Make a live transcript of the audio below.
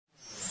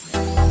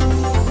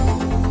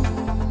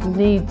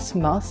needs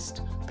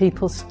must,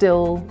 people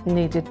still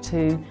needed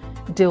to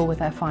deal with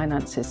their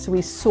finances. So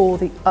we saw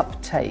the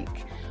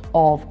uptake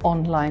of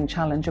online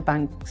challenger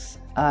banks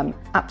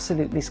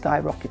absolutely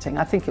skyrocketing.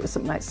 I think it was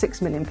something like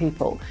 6 million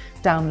people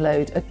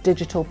download a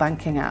digital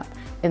banking app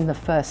in the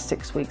first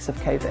 6 weeks of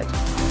COVID.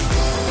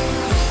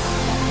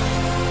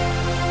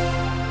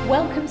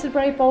 Welcome to the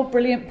Brave, Bold,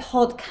 Brilliant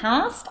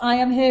podcast. I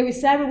am here with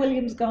Sarah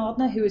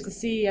Williams-Gardner, who is the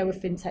CEO of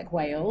Fintech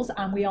Wales,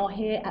 and we are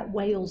here at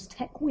Wales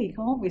Tech Week,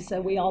 aren't we? So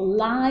we are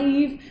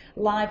live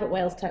at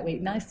Wales Tech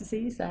Week. Nice to see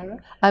you, Sarah.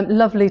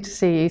 Lovely to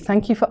see you.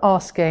 Thank you for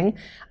asking,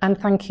 and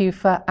thank you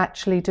for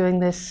actually doing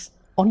this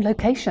on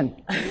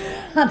location.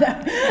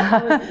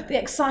 The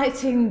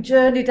exciting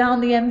journey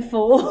down the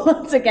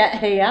M4 to get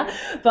here,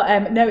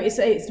 but no,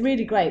 it's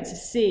really great to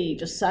see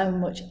just so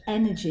much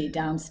energy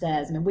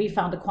downstairs. I mean, we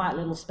found a quiet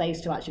little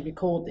space to actually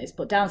record this,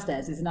 but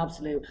downstairs is an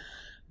absolute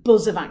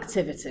buzz of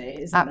activity,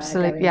 isn't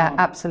absolutely, yeah,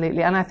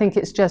 absolutely. And I think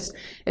it just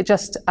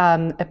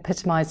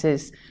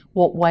epitomises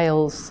what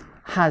Wales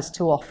has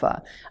to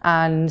offer,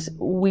 and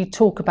we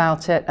talk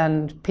about it,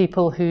 and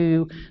people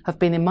who have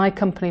been in my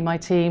company, my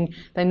team,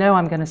 they know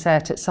I'm going to say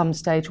it at some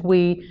stage.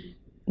 We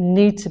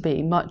need to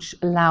be much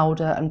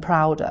louder and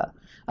prouder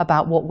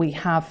about what we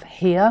have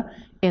here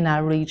in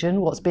our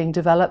region, what's being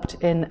developed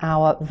in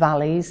our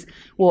valleys,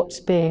 what's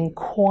being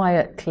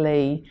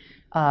quietly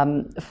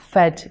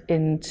fed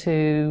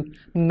into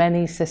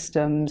many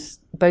systems,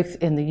 both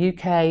in the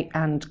UK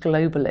and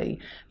globally.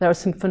 There are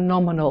some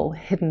phenomenal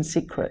hidden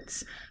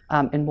secrets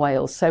in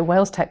Wales. So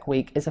Wales Tech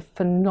Week is a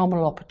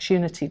phenomenal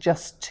opportunity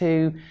just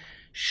to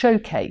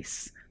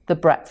showcase the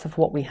breadth of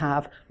what we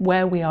have,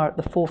 where we are at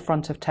the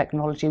forefront of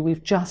technology.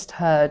 We've just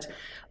heard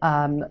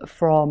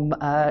from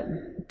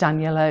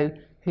Daniello,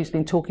 who's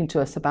been talking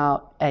to us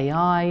about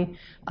AI.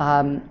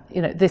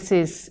 This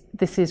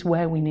is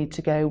where we need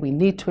to go. We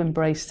need to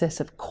embrace this.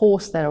 Of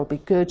course, there will be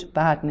good,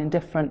 bad, and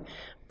indifferent,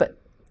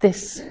 but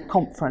this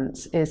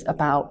conference is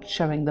about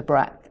showing the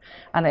breadth,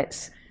 and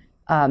it's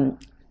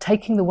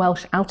taking the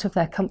Welsh out of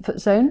their comfort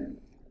zone.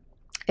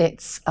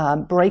 It's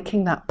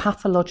breaking that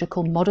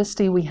pathological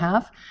modesty we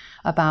have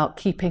about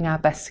keeping our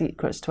best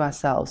secrets to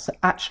ourselves, so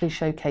actually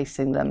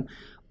showcasing them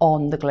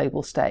on the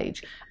global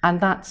stage.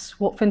 And that's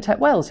what Fintech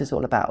Wales is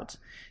all about.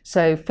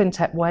 So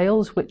Fintech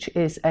Wales, which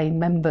is a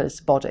members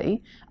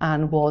body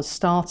and was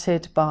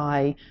started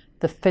by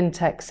the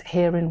fintechs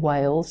here in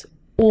Wales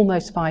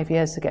almost 5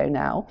 years ago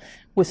now,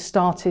 was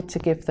started to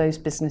give those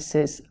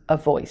businesses a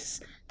voice,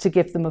 to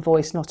give them a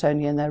voice not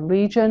only in their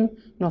region,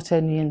 not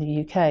only in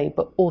the UK,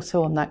 but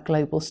also on that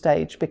global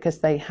stage,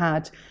 because they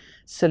had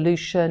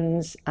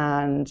solutions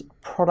and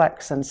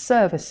products and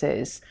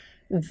services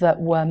that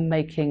were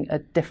making a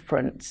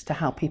difference to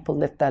how people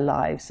live their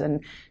lives.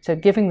 And so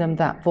giving them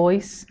that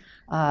voice,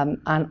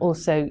 and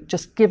also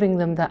just giving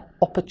them that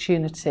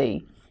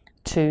opportunity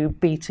to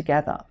be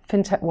together.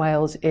 Fintech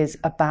Wales is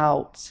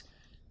about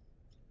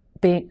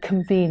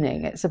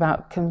convening. It's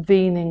about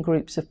convening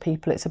groups of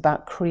people. It's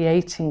about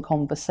creating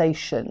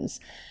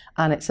conversations,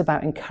 and it's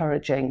about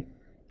encouraging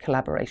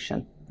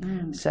collaboration.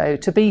 So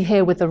to be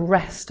here with the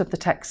rest of the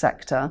tech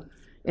sector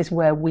is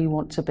where we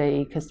want to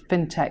be, because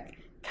fintech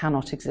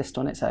cannot exist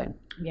on its own.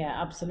 Yeah,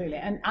 absolutely.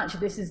 And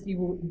actually,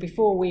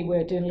 before we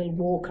were doing a little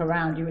walk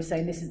around, you were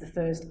saying this is the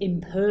first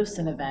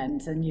in-person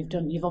event, and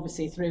you've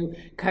obviously through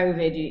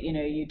COVID,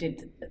 you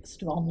did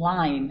sort of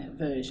online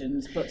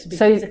versions, but to be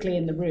physically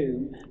in the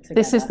room together.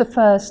 This is the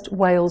first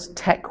Wales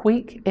Tech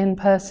Week in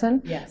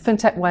person. Yes.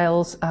 Fintech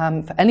Wales,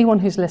 for anyone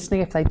who's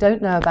listening, if they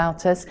don't know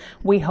about us,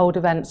 we hold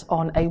events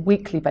on a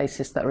weekly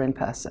basis that are in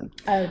person.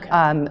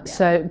 Okay.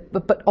 So,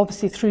 but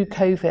obviously through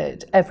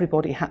COVID,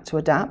 everybody had to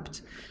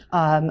adapt.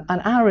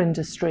 And our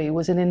industry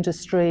was an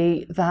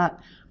industry that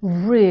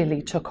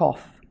really took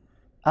off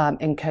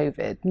in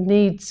COVID.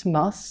 Needs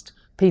must.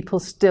 People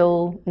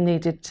still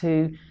needed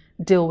to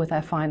deal with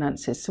their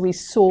finances. So we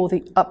saw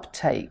the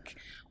uptake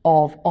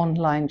of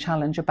online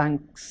challenger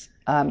banks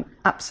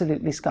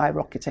absolutely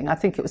skyrocketing. I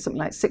think it was something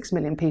like 6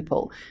 million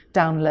people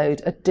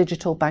download a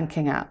digital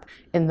banking app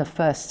in the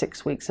first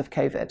 6 weeks of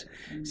COVID.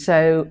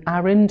 So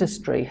our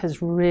industry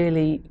has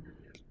really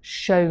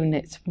shown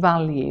its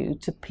value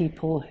to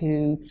people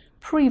who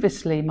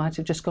previously might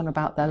have just gone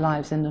about their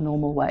lives in a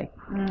normal way.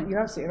 You're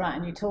absolutely right,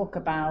 and you talk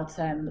about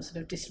sort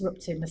of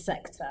disrupting the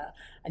sector,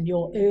 and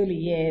your early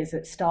years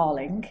at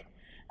Starling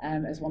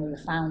as one of the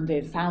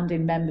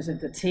founding members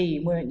of the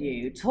team, weren't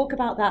you? Talk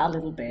about that a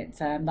little bit,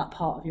 that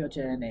part of your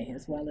journey,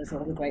 as well as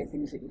all the great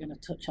things that you're going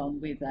to touch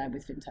on with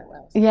Fintech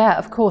Wales. Yeah,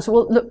 of course.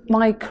 Well, look,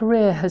 my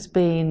career has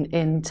been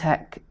in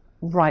tech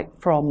right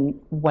from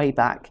way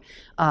back,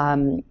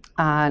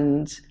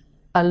 and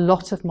a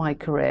lot of my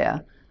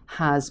career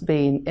has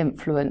been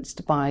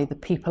influenced by the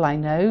people I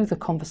know, the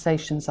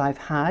conversations I've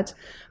had,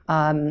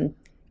 and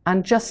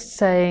just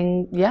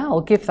saying, yeah,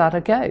 I'll give that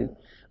a go.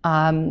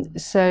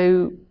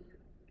 So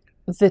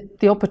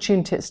the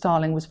opportunity at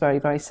Starling was very,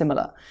 very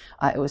similar.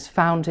 It was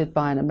founded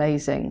by an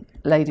amazing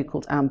lady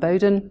called Anne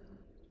Bowden.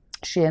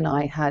 She and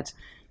I had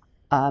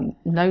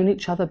known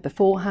each other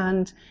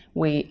beforehand.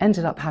 We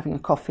ended up having a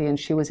coffee and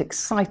she was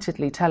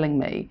excitedly telling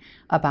me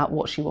about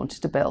what she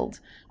wanted to build,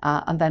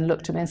 and then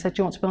looked at me and said,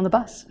 "Do you want to be on the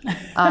bus?"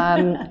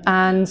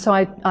 And so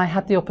I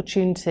had the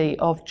opportunity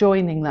of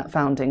joining that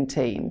founding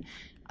team,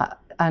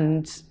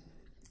 and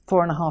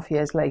 4.5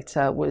 years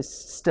later was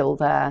still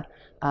there,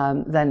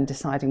 then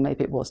deciding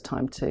maybe it was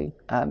time to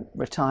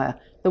retire.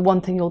 The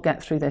one thing you'll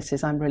get through this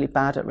is I'm really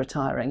bad at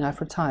retiring.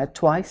 I've retired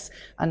twice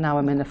and now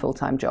I'm in a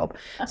full-time job.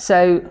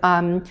 So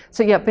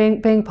yeah,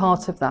 being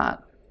part of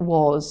that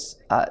was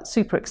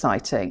super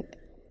exciting.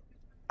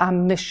 Our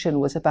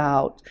mission was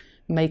about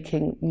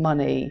making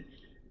money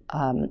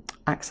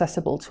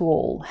accessible to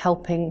all,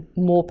 helping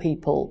more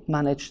people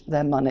manage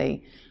their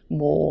money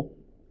more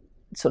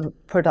sort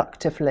of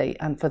productively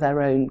and for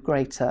their own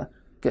greater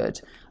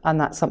good. And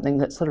that's something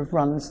that sort of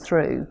runs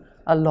through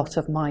a lot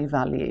of my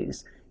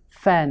values.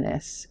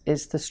 Fairness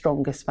is the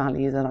strongest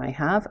value that I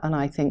have, and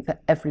I think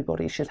that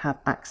everybody should have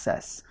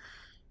access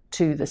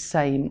to the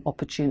same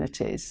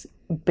opportunities,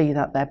 be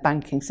that their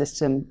banking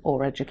system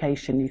or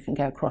education. You can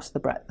go across the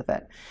breadth of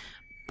it.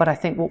 But I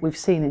think what we've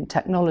seen in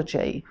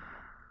technology,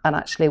 and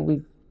actually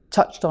we've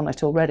touched on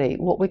it already,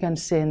 what we're going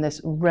to see in this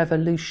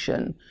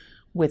revolution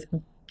with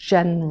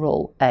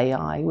general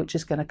AI, which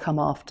is going to come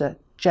after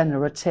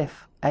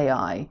generative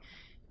AI,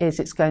 is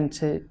it's going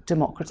to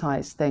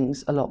democratize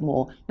things a lot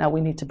more. Now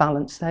we need to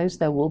balance those.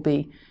 There will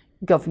be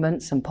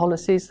governments and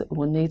policies that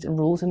will need, and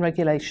rules and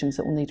regulations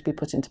that will need to be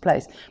put into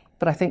place.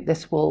 But I think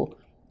this will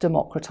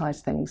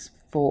democratize things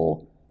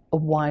for a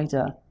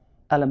wider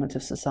element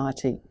of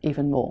society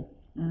even more.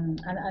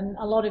 And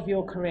a lot of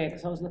your career,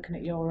 because I was looking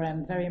at your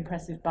very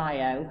impressive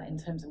bio in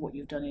terms of what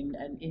you've done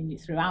in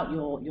throughout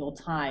your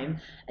time,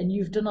 and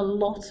you've done a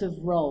lot of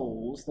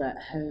roles that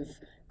have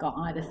got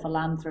either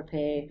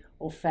philanthropy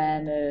or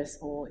fairness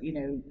or, you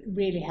know,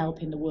 really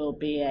helping the world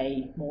be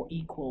a more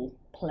equal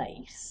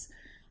place.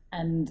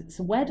 And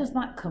so where does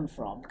that come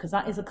from? Because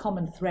that is a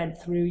common thread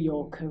through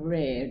your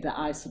career that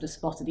I sort of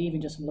spotted,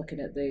 even just from looking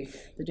at the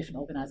different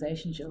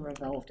organisations you're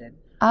involved in.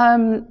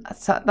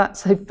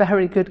 That's a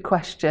very good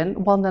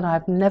question, one that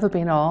I've never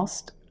been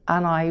asked,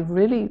 and I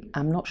really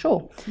am not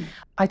sure.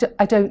 I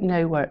don't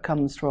know where it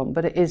comes from,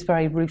 but it is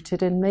very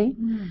rooted in me.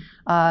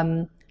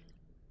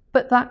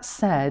 But that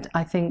said,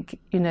 I think,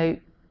 you know,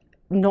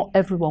 not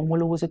everyone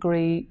will always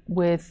agree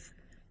with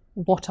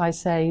what I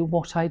say,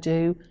 what I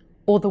do,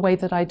 or the way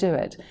that I do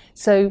it.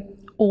 So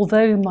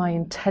although my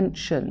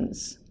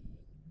intentions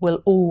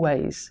will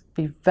always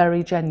be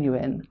very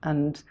genuine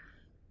and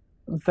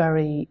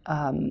very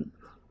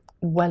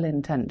well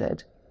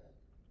intended,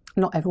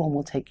 not everyone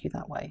will take you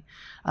that way.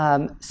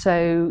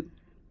 So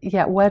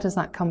yeah, where does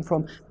that come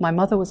from? My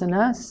mother was a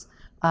nurse.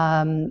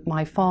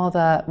 My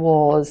father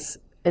was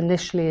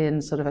initially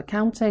in sort of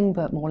accounting,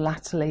 but more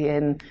latterly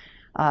in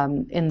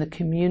the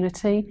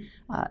community.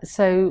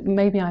 So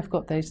maybe I've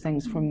got those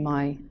things from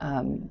my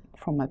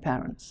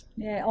parents.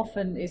 Yeah,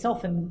 it's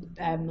often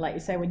like you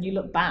say, when you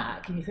look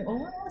back and you think,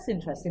 oh, that's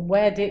interesting.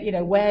 Where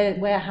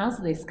has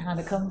this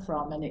kind of come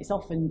from? And it's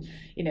often,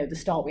 you know, the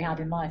start we had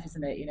in life,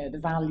 isn't it? You know, the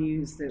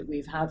values that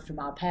we've had from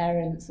our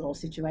parents or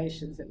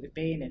situations that we've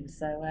been in.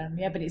 So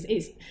yeah, but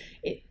it's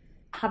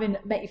having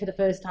met you for the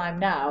first time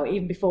now,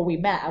 even before we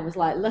met, I was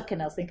like looking,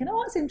 I was thinking,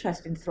 oh, that's an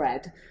interesting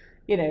thread,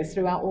 you know,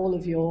 throughout all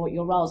of your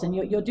roles. And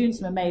you're doing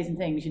some amazing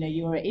things. You know,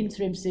 you were an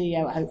interim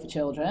CEO at Hope for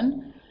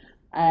Children,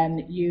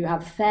 and you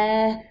have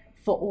Fair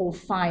for All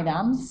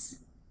Finance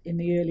in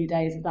the early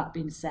days of that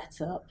being set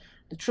up.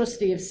 The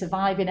trustee of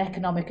surviving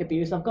economic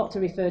abuse. I've got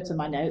to refer to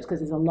my notes because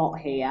there's a lot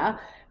here.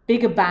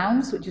 Bigger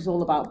Bounce, which is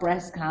all about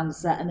breast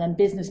cancer, and then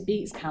Business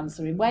Beats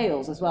Cancer in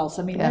Wales as well.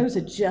 So I mean, those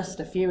are just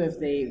a few of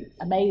the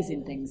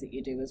amazing things that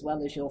you do, as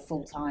well as your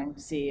full-time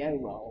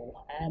CEO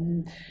role.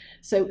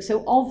 So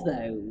of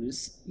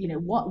those, you know,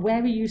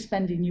 where are you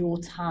spending your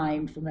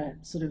time from a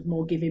sort of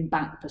more giving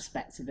back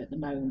perspective at the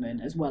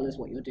moment, as well as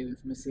what you're doing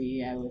from a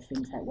CEO of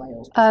Fintech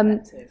Wales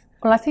perspective?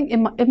 Well, I think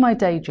in my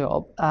day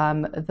job,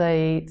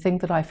 the thing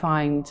that I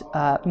find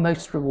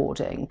most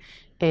rewarding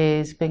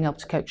is being able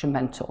to coach and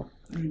mentor.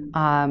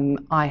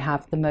 I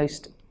have the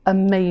most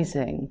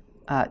amazing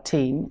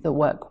team that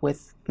work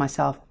with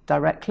myself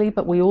directly,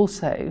 but we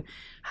also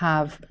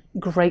have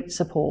great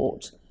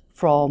support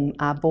from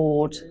our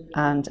board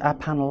and our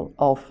panel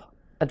of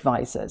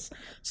advisors.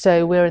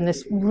 So we're in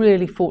this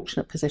really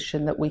fortunate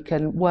position that we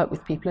can work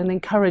with people and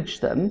encourage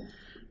them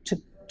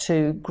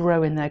to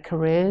grow in their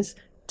careers,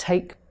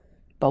 take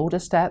bolder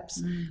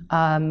steps,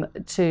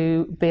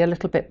 to be a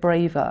little bit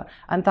braver,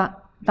 and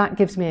that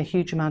gives me a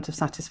huge amount of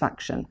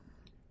satisfaction.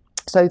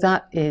 So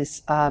that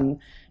is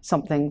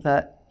something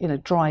that, you know,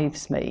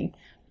 drives me.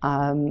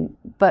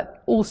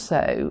 But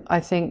also, I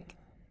think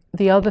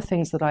the other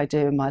things that I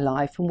do in my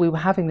life, and we were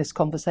having this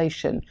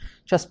conversation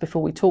just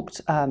before we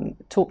talked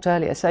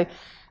earlier, so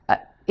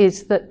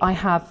is that I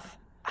have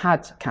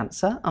had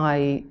cancer.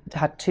 I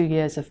had 2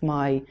 years of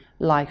my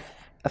life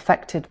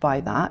affected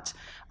by that.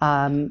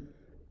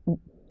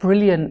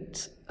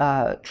 Brilliant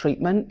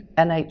treatment,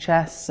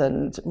 NHS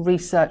and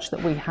research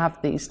that we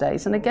have these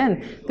days. And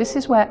again, this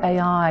is where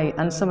AI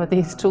and some of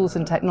these tools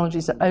and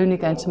technologies are only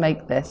going to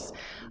make this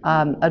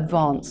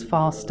advance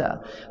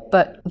faster.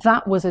 But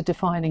that was a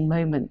defining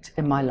moment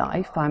in my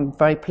life. I'm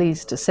very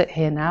pleased to sit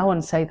here now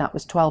and say that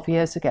was 12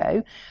 years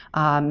ago,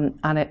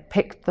 and it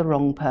picked the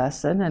wrong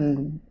person,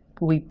 and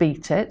we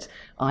beat it.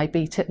 I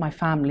beat it, my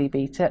family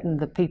beat it, and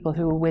the people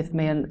who were with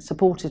me and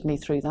supported me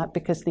through that,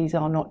 because these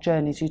are not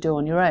journeys you do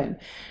on your own.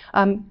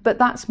 But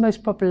that's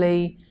most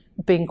probably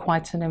been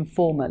quite an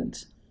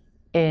informant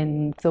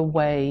in the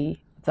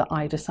way that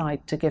I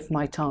decide to give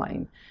my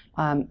time.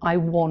 I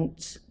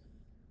want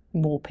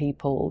more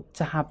people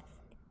to have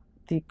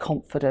the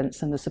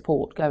confidence and the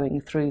support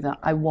going through that.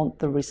 I want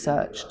the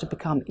research to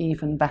become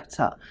even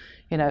better.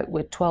 You know,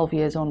 we're 12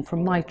 years on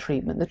from my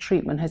treatment. The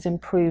treatment has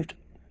improved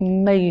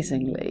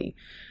amazingly,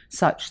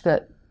 such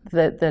that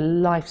the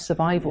life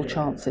survival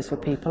chances for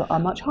people are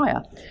much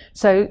higher.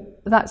 So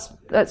that's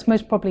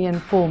most probably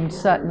informed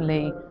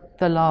certainly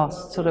the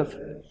last sort of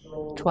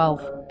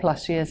 12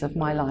 plus years of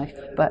my life.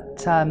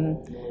 But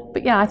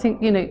yeah, I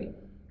think, you know,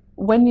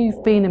 when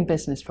you've been in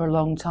business for a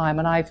long time,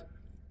 and I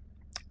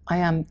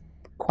am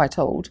quite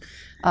old,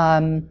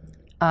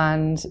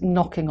 and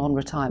knocking on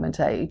retirement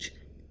age,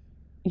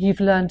 you've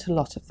learned a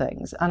lot of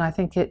things, and I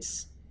think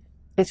it's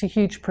a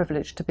huge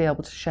privilege to be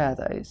able to share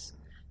those.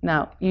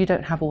 Now, you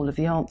don't have all of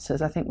the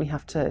answers. I think we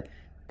have to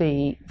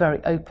be very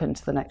open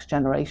to the next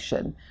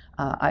generation.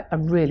 I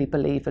really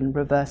believe in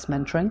reverse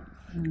mentoring.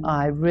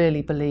 I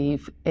really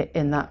believe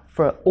in that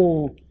for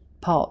all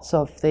parts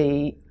of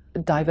the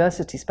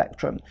diversity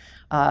spectrum.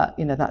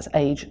 You know, that's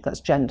age, that's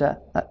gender,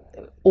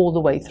 all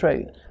the way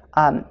through.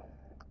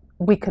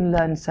 We can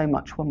learn so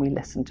much when we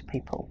listen to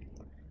people.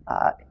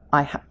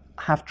 I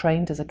have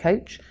trained as a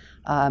coach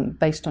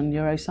based on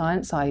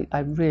neuroscience. I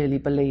really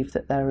believe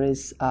that there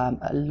is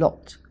a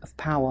lot of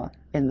power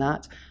in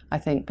that. I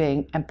think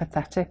being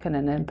empathetic and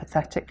an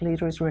empathetic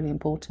leader is really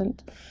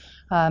important.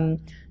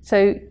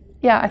 So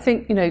yeah, I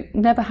think, you know,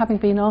 never having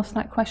been asked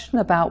that question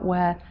about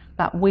where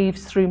that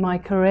weaves through my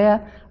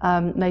career,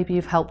 maybe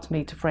you've helped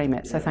me to frame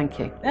it, so thank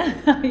you.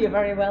 You're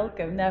very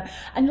welcome. No,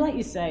 and like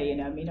you say, you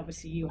know, I mean,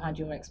 obviously you had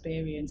your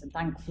experience, and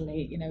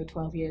thankfully, you know,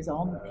 12 years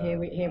on, here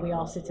we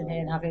are sitting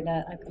here and having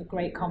a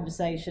great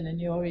conversation,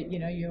 and you're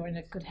in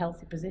a good,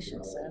 healthy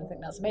position. So I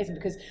think that's amazing,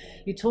 because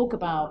you talk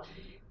about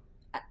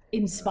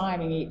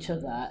inspiring each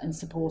other and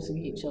supporting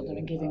each other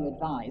and giving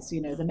advice.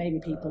 You know, there may be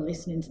people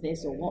listening to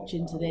this or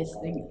watching to this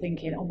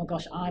thinking, oh my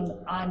gosh,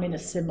 I'm in a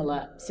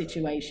similar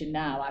situation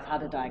now. I've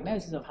had a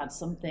diagnosis, I've had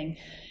something,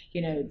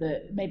 you know,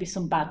 that maybe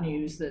some bad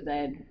news that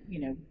they're, you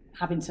know,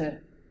 having to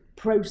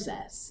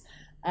process.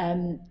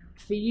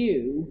 For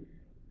you,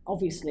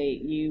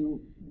 obviously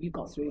you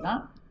got through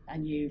that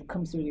and you've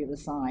come through the other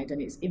side,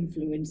 and it's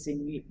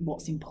influencing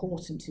what's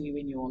important to you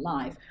in your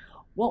life.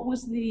 What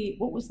was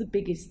the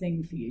biggest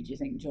thing for you, do you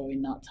think,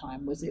 during that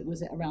time? Was it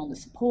around the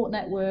support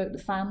network, the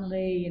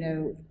family? You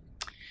know,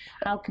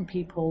 how can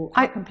people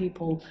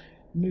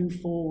move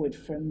forward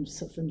from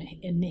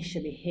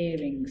initially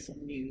hearing some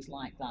news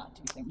like that?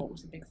 Do you think, what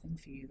was the big thing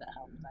for you that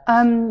helped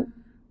most?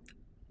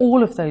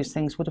 All of those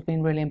things would have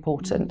been really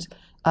important.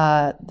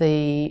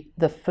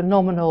 The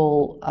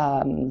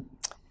phenomenal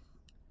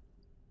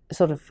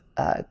sort of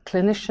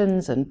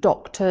clinicians and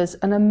doctors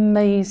and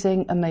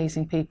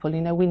amazing people.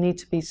 You know, we need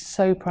to be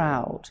so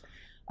proud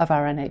of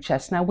our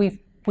NHS. Now, we've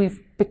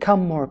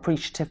become more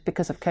appreciative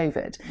because of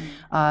COVID,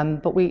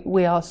 but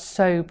we are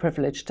so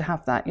privileged to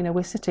have that. You know,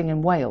 we're sitting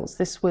in Wales.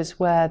 This was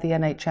where the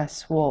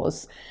NHS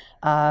was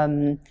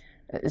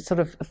sort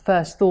of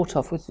first thought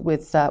of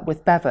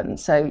with Bevan.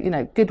 So, you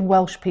know, good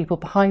Welsh people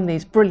behind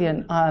these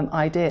brilliant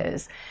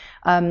ideas.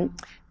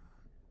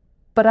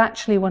 But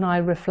actually, when I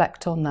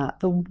reflect on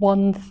that, the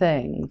one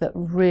thing that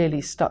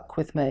really stuck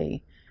with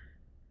me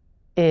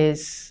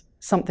is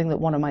something that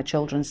one of my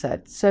children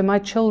said. So my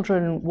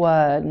children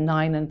were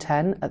 9 and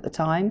 10 at the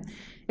time.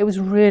 It was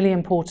really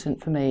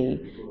important for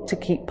me to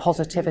keep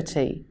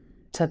positivity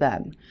to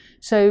them.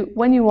 So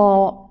when you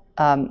are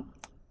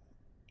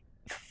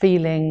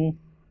feeling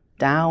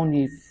down,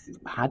 you've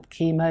had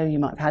chemo, you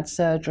might have had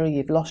surgery,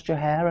 you've lost your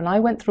hair, and I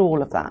went through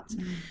all of that.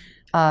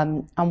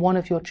 And one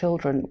of your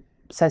children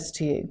says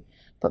to you,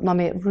 "But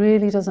mummy, it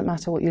really doesn't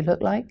matter what you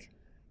look like.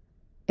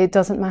 It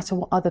doesn't matter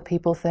what other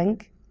people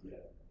think.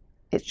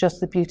 It's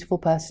just the beautiful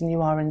person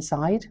you are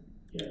inside."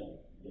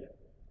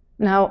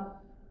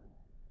 Now,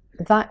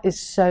 that is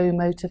so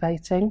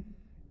motivating.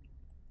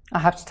 I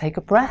have to take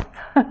a breath.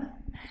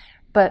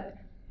 But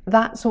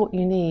that's what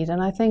you need.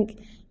 And I think,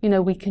 you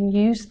know, we can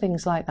use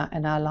things like that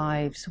in our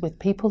lives with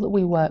people that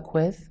we work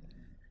with,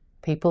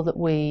 people that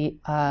we,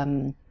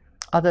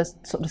 other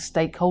sort of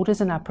stakeholders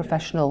in our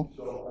professional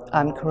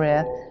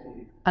career,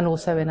 and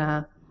also in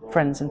our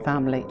friends and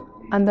family.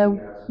 And there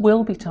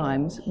will be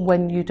times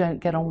when you don't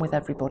get on with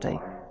everybody.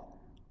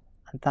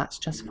 And that's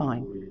just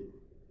fine.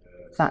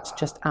 That's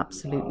just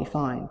absolutely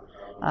fine.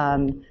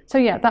 So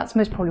yeah, that's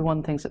most probably one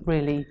of the things that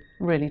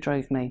really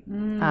drove me.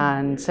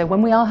 And so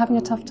when we are having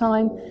a tough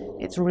time,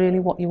 it's really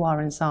what you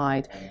are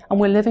inside. And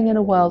we're living in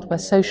a world where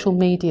social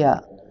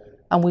media,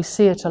 and we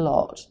see it a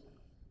lot,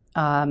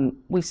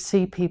 we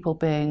see people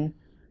being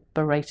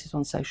berated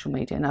on social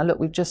media. Now look,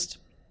 we've just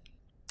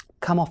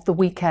come off the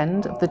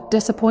weekend, of the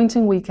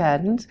disappointing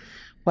weekend,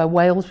 where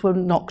Wales were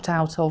knocked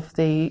out of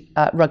the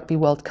Rugby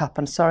World Cup.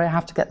 And sorry, I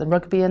have to get the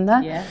rugby in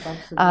there. Yeah,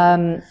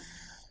 absolutely.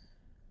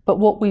 But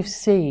what we've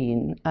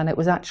seen, and it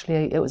was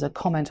a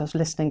comment, I was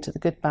listening to The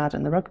Good, Bad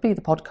and the Rugby,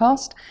 the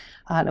podcast,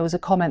 and it was a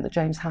comment that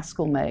James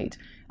Haskell made,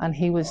 and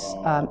he was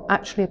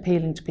actually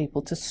appealing to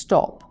people to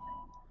stop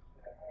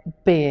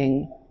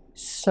being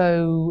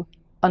so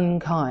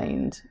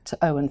unkind to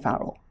Owen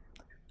Farrell.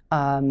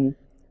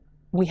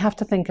 We have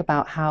to think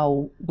about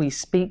how we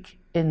speak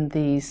in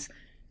these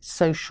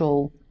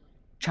social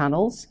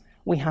channels.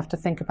 We have to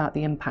think about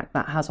the impact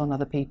that has on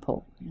other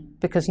people,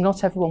 because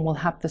not everyone will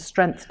have the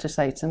strength to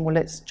say to them, well,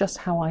 it's just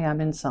how I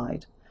am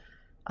inside.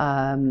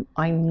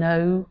 I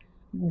know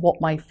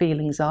what my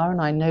feelings are and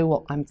I know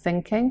what I'm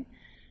thinking.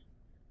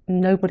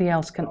 Nobody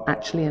else can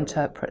actually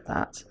interpret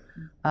that.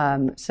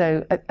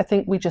 So I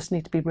think we just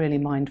need to be really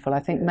mindful. I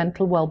think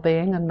mental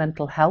well-being and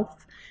mental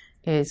health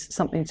is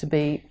something to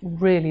be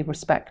really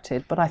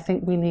respected, but I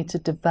think we need to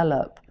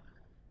develop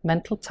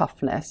mental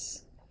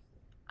toughness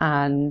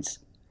and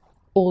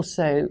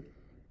also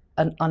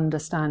an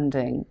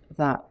understanding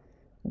that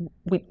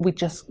we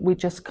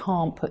just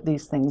can't put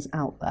these things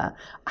out there.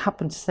 I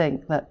happen to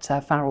think that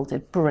Farrell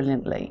did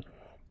brilliantly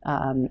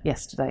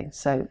yesterday.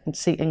 So to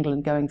see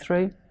England going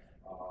through,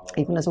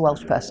 even as a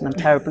Welsh person, I'm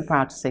terribly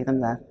proud to see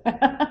them there.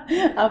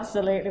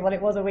 Absolutely. Well,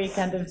 it was a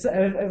weekend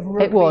of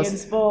rugby and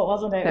sport,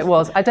 wasn't it? It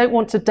was. I don't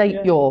want to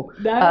date your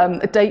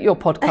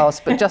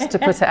podcast, but just to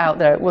put it out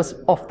there, it was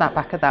off that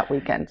back of that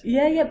weekend.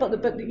 Yeah. But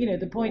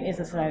the point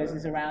is, I suppose,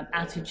 is around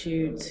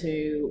attitude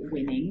to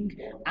winning,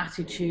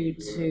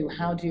 attitude to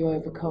how do you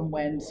overcome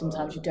when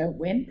sometimes you don't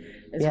win,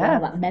 as well.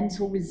 That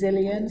mental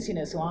resilience.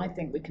 So I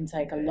think we can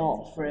take a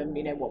lot from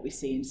what we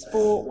see in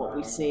sport, what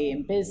we see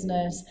in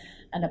business,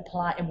 and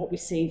apply in what we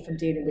see from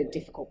dealing with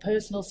difficult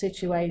personal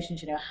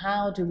situations.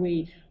 How do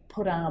we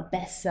put our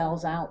best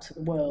selves out to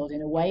the world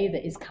in a way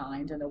that is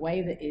kind and a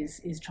way that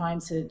is trying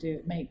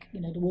to make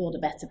the world a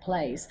better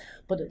place,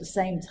 but at the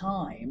same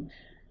time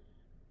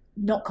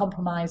not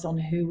compromise on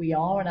who we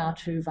are and our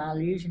true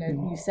values.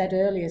 You said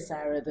earlier,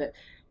 Sarah, that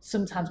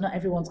sometimes not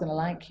everyone's going to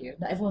like you,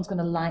 not everyone's going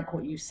to like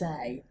what you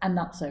say, and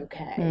that's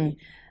okay.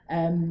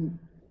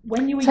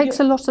 It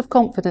takes a lot of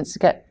confidence to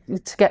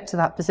get to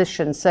that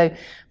position. So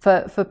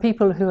for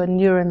people who are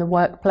newer in the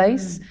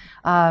workplace,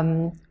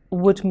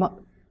 would my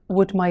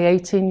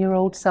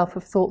 18-year-old self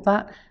have thought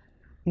that?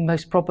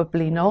 Most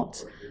probably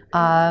not.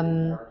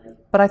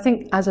 But I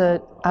think as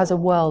a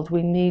world,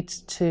 we need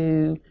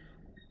to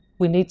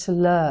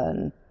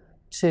learn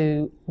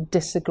to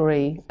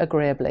disagree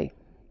agreeably.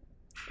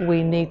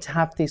 We need to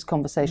have these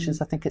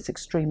conversations. I think it's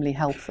extremely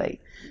healthy.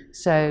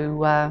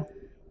 So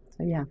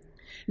yeah.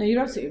 No,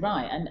 you're absolutely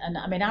right. And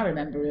I mean, I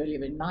remember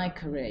earlier in my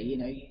career,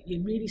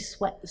 you really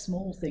sweat the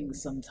small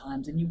things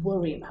sometimes, and you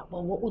worry about,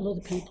 well, what will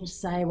other people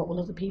say? What will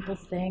other people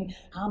think?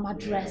 How am I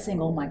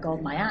dressing? Oh my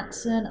God, my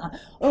accent.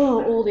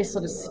 All this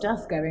sort of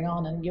stuff going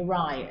on. And you're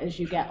right, as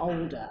you get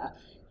older,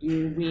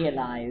 you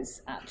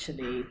realise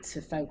actually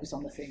to focus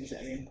on the things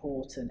that are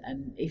important.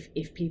 And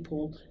if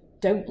people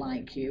don't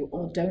like you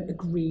or don't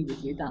agree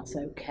with you, that's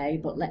okay,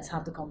 but let's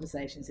have the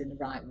conversations in the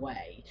right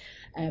way.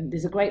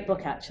 There's a great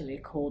book actually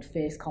called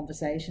Fierce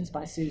Conversations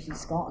by Susan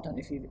Scott. I don't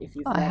know if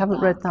you've read I haven't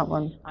read that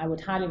one. I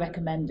would highly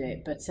recommend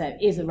it, but it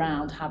is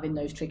around having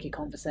those tricky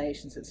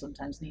conversations that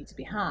sometimes need to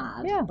be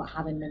had, but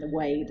having them in a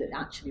way that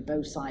actually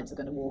both sides are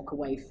going to walk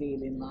away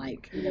feeling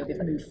like they've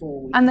moved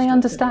forward. And they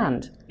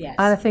understand. Yes.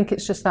 And I think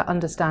it's just that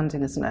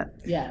understanding, isn't it?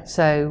 Yeah.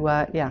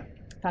 So, yeah.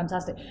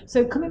 Fantastic.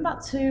 So coming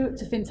back to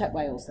Fintech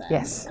Wales then,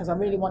 yes, because I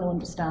really want to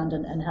understand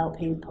and help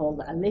people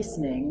that are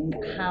listening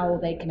how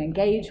they can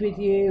engage with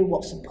you,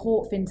 what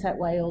support Fintech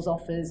Wales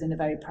offers in a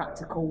very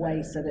practical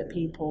way, so that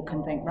people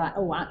can think, right,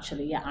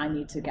 actually, I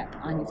need to be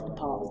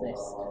part of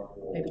this.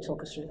 Maybe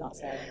talk us through that,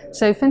 Sarah.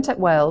 So Fintech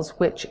Wales,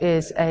 which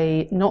is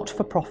a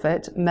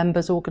not-for-profit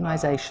members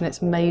organisation,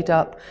 it's made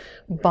up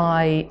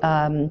by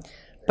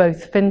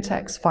both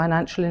fintechs,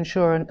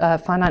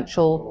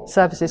 financial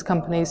services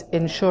companies,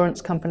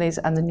 insurance companies,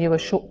 and the newer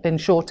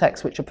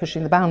insurtechs, which are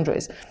pushing the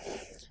boundaries.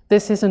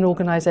 This is an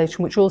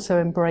organisation which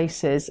also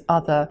embraces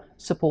other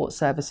support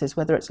services,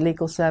 whether it's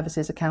legal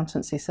services,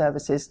 accountancy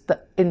services,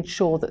 that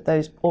ensure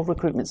that or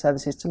recruitment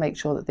services, to make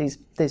sure that these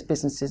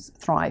businesses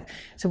thrive.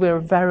 So we're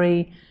a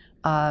very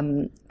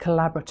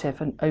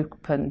collaborative and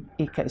open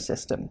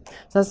ecosystem.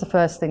 So that's the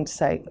first thing to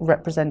say,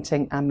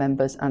 representing our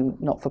members and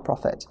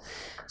not-for-profit.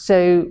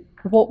 So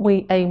what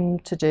we aim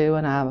to do,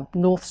 and our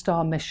North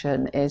Star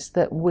mission, is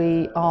that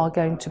we are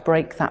going to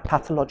break that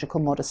pathological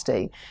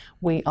modesty.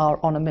 We are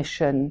on a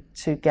mission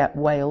to get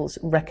Wales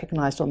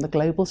recognised on the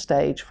global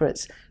stage for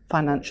its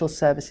financial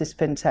services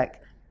fintech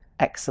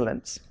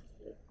excellence.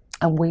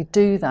 And we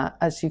do that,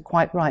 as you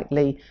quite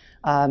rightly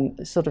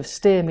sort of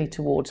steer me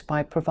towards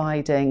by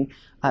providing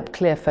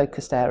clear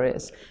focused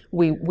areas.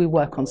 We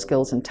work on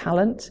skills and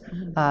talent,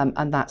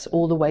 and that's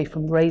all the way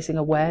from raising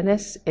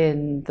awareness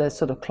in the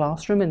sort of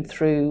classroom and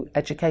through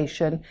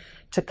education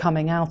to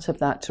coming out of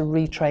that to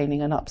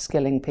retraining and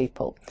upskilling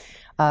people.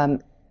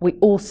 We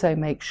also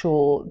make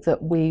sure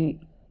that we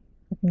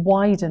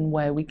widen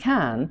where we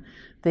can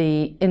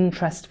the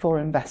interest for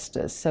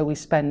investors. So we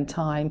spend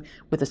time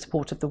with the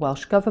support of the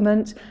Welsh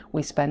Government,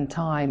 we spend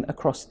time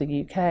across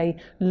the UK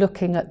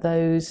looking at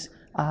those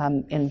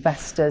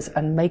investors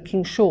and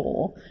making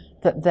sure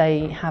that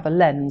they have a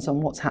lens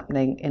on what's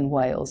happening in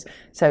Wales.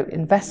 So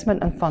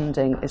investment and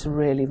funding is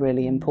really,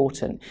 really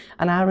important.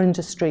 And our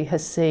industry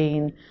has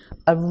seen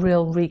a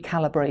real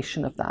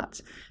recalibration of that.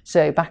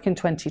 So back in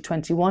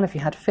 2021, if you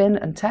had Fin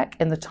and Tech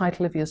in the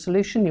title of your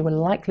solution, you were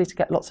likely to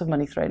get lots of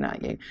money thrown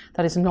at you.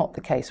 That is not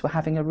the case. We're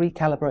having a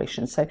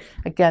recalibration. So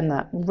again,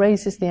 that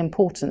raises the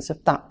importance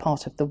of that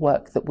part of the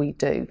work that we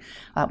do,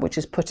 which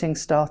is putting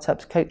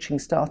startups, coaching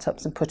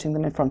startups and putting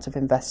them in front of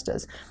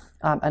investors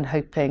and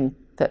hoping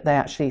that they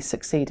actually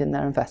succeed in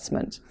their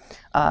investment.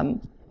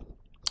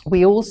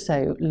 We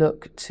also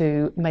look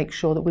to make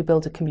sure that we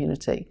build a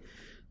community.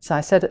 So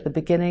I said at the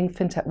beginning,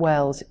 Fintech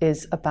Wales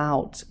is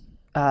about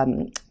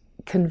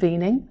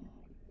convening,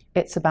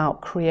 it's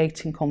about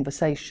creating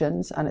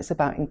conversations, and it's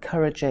about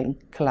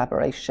encouraging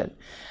collaboration.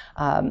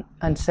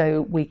 And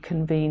so we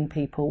convene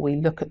people, we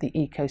look at the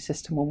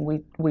ecosystem,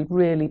 and we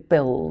really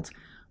build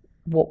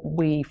what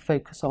we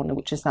focus on,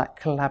 which is that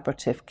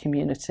collaborative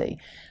community.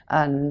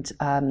 And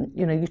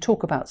you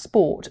talk about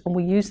sport, and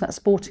we use that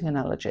sporting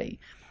analogy.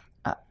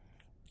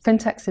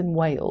 Fintechs in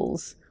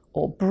Wales,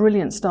 or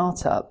brilliant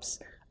startups,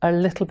 are a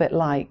little bit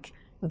like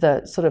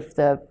the sort of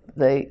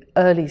the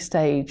early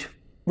stage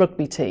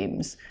rugby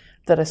teams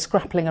that are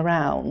scrappling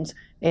around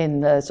in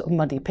the sort of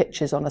muddy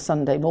pitches on a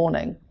Sunday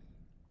morning.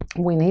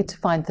 We need to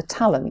find the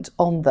talent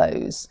on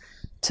those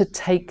to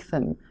take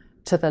them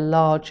to the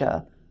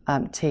larger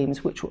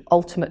teams, which will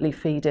ultimately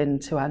feed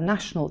into our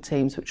national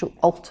teams, which will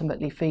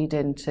ultimately feed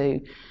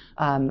into,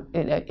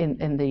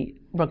 in the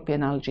rugby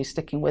analogy,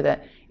 sticking with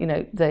it,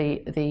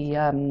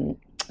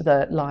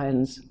 the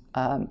Lions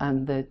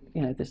and the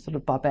sort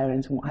of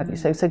Barbarians and what have you.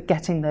 So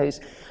getting those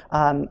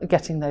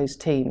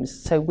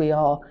teams. So we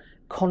are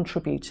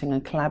contributing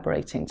and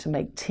collaborating to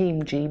make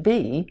Team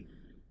GB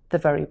the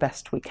very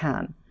best we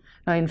can.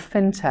 Now in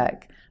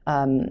FinTech,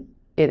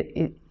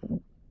 the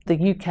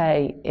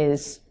UK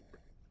is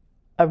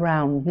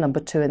around number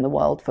 2 in the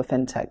world for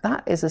FinTech.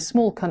 That is a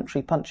small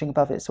country punching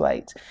above its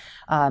weight,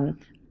 and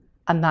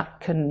that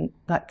can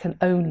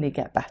only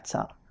get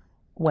better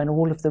when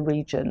all of the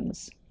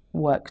regions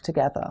work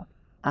together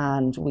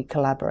and we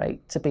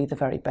collaborate to be the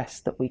very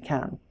best that we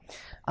can.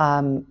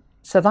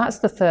 So that's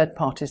the third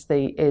part, is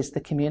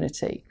the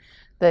community.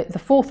 The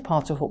fourth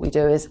part of what we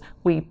do is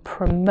we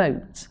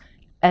promote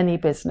any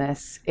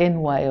business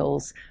in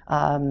Wales.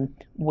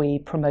 We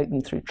promote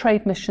them through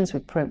trade missions,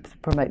 we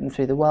promote them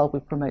through the world, we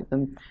promote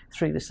them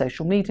through the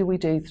social media we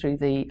do, through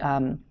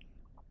the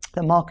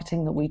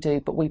marketing that we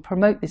do, but we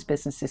promote these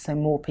businesses so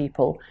more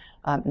people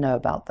know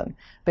about them.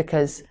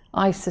 Because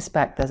I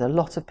suspect there's a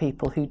lot of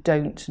people who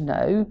don't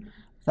know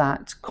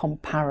that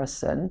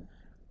comparison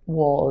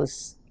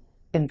was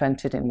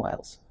invented in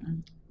Wales.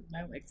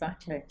 No,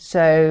 exactly.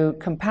 So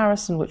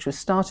comparison, which was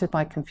started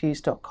by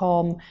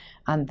Confused.com,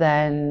 and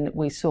then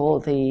we saw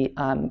the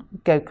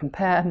Go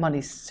Compare, Money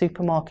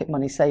Supermarket,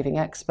 Money Saving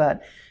Expert.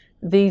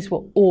 These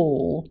were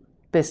all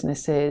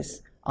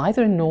businesses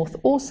either in North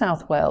or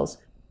South Wales,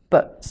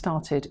 but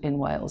started in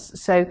Wales.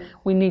 So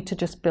we need to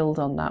just build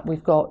on that.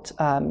 We've got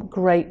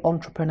great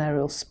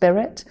entrepreneurial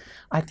spirit.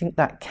 I think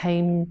that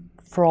came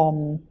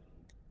from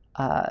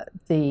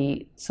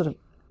the sort of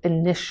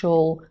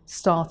initial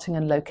starting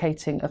and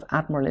locating of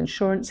Admiral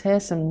Insurance here,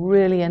 some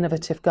really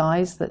innovative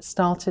guys that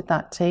started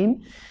that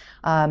team,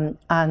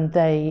 and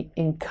they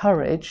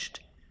encouraged,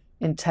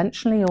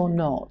 intentionally or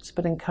not,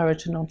 but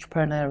encouraged an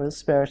entrepreneurial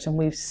spirit. And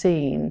we've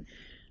seen,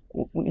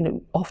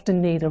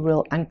 often need a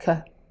real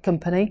anchor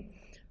company,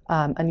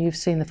 and you've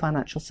seen the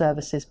financial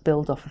services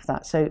build off of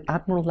that. So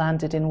Admiral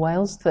landed in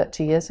Wales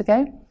 30 years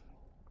ago,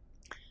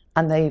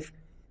 and they've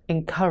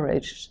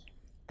encouraged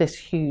this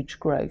huge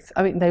growth.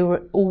 I mean, they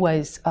were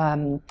always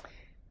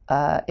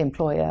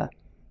employer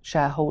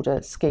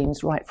shareholder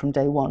schemes right from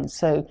day one.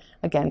 So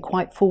again,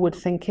 quite forward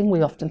thinking.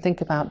 We often think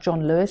about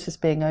John Lewis as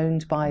being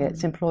owned by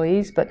its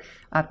employees, but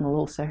Admiral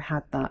also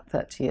had that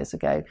 30 years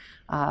ago.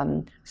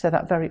 So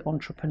that very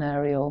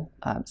entrepreneurial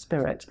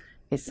spirit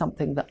is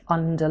something that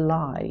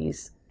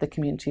underlies the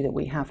community that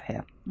we have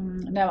here.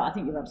 No, I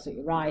think you're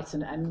absolutely right.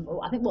 And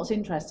I think what's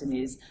interesting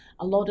is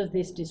a lot of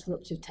this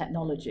disruptive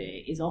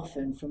technology is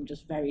often from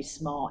just very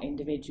smart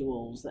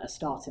individuals that are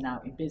starting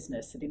out in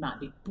business. So they might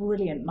be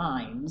brilliant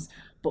minds,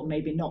 but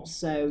maybe not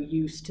so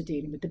used to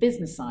dealing with the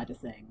business side of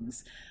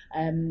things.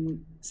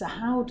 So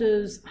how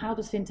does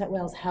Fintech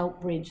Wales help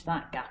bridge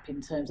that gap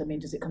in terms,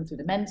 does it come through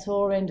the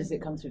mentoring? Does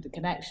it come through the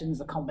connections,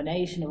 a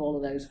combination of all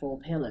of those 4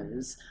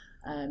 pillars?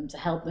 To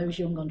help those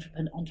young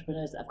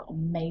entrepreneurs that have got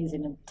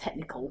amazing and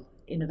technical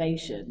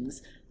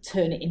innovations,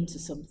 turn it into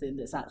something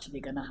that's actually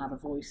going to have a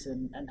voice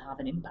and have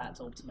an impact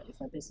ultimately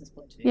from a business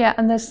point of view. Yeah,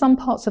 and there's some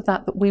parts of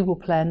that we will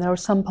play, and there are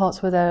some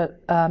parts where there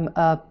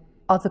are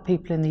other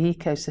people in the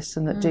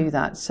ecosystem that do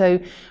that. So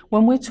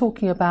when we're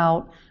talking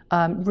about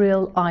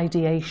real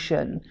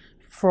ideation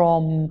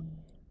from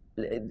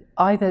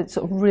either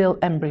sort of real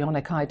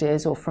embryonic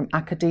ideas or from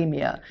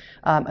academia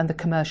and the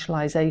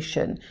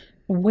commercialization,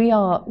 we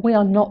are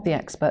not the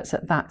experts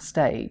at that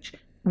stage.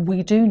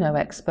 We do know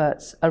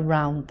experts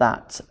around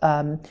that,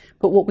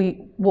 but what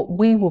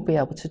we will be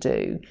able to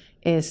do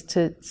is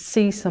to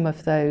see some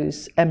of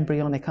those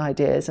embryonic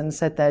ideas, and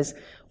said there's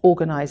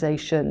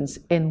organisations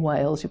in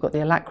Wales. You've got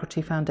the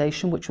Alacrity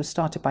Foundation, which was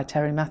started by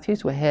Terry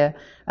Matthews. We're here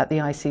at the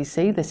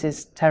ICC. This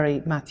is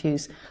Terry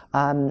Matthews'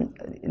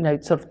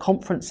 sort of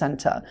conference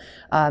centre.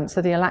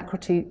 So the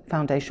Alacrity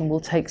Foundation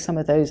will take some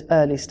of those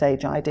early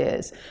stage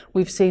ideas.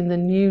 We've seen the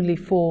newly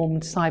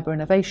formed Cyber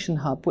Innovation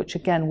Hub, which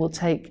again will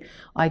take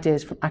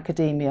ideas from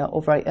academia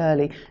or very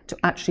early to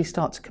actually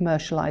start to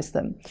commercialise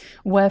them.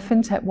 Where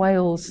Fintech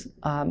Wales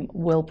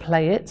will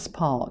play its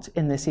part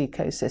in this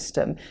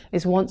ecosystem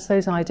is once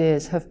those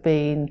ideas have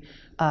been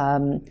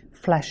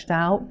fleshed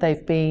out,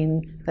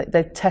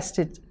 they've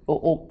tested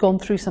or gone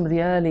through some of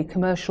the early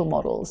commercial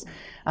models,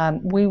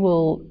 we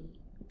will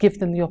give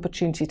them the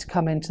opportunity to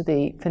come into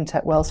the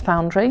Fintech Wales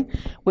Foundry,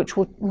 which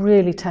will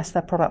really test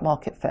their product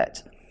market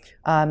fit.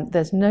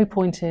 There's no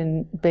point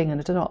in being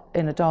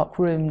in a dark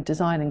room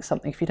designing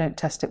something if you don't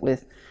test it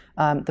with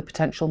the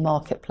potential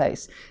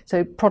marketplace.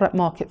 So product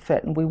market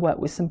fit, and we work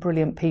with some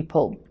brilliant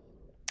people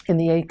in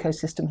the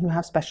ecosystem who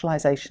have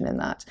specialisation in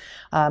that,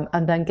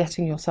 and then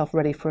getting yourself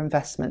ready for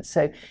investment.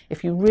 So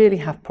if you really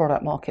have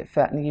product market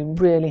fit and you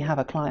really have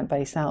a client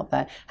base out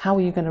there, how are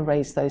you going to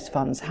raise those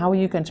funds? How are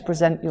you going to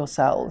present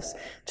yourselves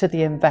to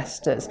the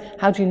investors?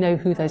 How do you know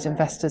who those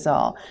investors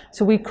are?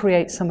 So we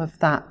create some of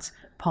that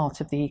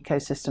part of the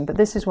ecosystem. But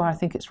this is where I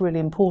think it's really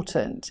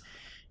important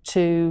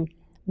to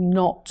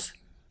not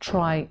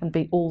try and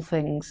be all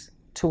things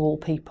to all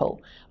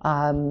people,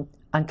 and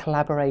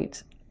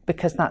collaborate,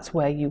 because that's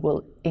where you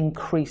will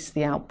increase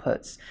the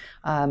outputs.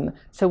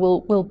 So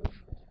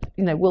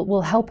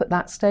we'll help at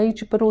that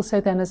stage, but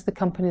also then as the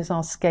companies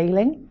are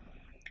scaling,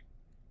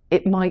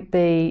 it might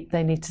be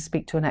they need to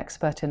speak to an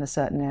expert in a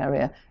certain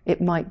area.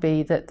 It might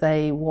be that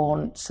they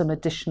want some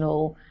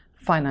additional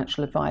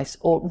financial advice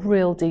or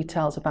real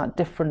details about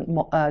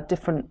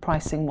different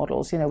pricing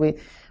models.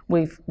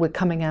 We're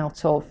coming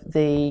out of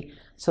the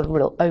sort of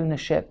real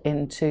ownership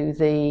into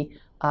the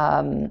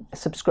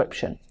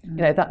subscription.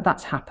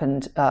 That's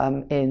happened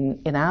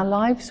in our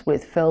lives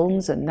with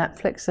films and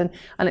Netflix,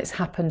 and it's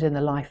happened in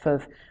the life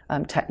of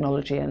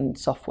technology and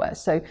software.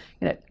 So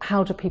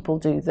how do people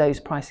do those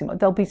pricing?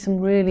 There'll be some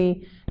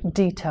really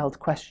detailed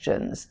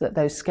questions that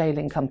those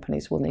scaling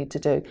companies will need to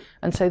do,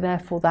 and so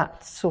therefore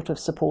that sort of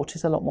support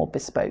is a lot more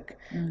bespoke.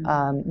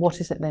 What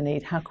is it they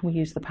need? How can we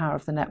use the power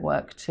of the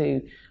network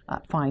to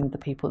find the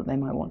people that they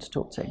might want to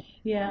talk to?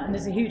 Yeah, and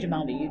there's a huge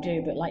amount that you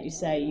do, but like you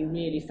say, you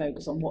really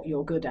focus on what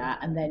you're good at,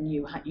 and then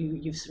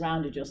you've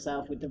surrounded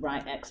yourself with the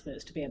right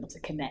experts to be able to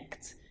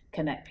connect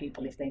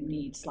people if they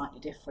need slightly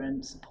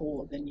different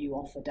support than you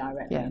offer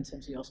directly in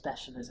terms of your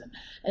specialism.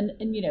 And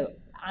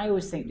I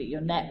always think that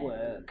your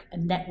network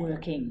and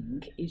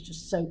networking is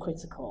just so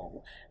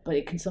critical, but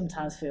it can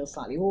sometimes feel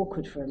slightly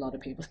awkward for a lot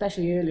of people,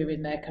 especially earlier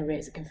in their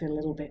careers. It can feel a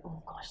little bit,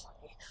 oh gosh,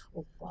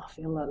 I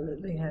feel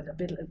a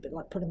bit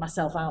like putting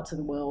myself out to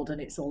the world, and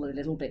it's all a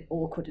little bit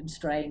awkward and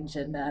strange,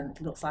 and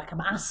it looks like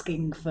I'm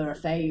asking for a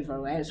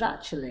favour, whereas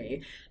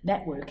actually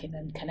networking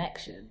and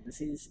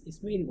connections is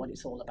really what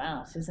it's all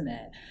about, isn't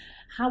it?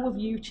 How have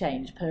you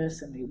changed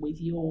personally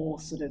with your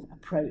sort of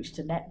approach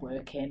to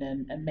networking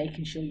and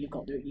making sure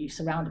you're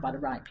surrounded by the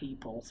right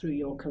people through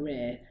your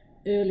career,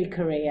 early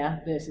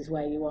career versus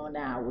where you are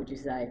now, would you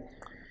say?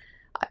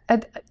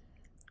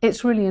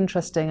 It's really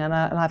interesting, and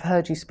I've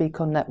heard you speak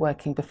on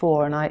networking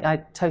before, and I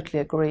totally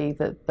agree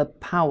that the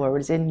power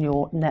is in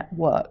your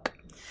network.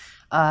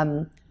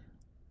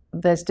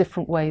 There's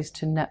different ways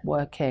to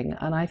networking,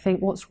 and I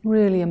think what's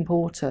really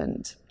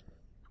important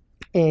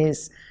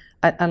is,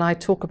 and I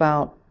talk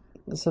about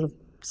sort of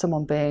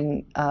someone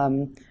being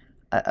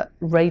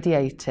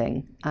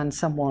radiating and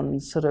someone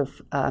sort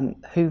of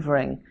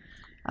hoovering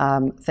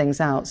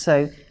things out.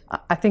 So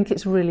I think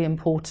it's really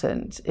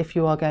important if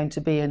you are going to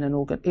be in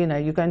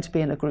you're going to be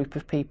in a group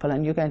of people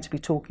and you're going to be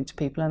talking to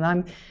people, and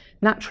I'm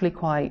naturally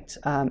quite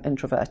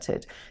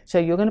introverted. So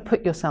you're going to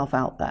put yourself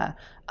out there,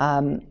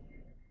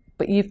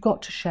 but you've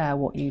got to share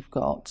what you've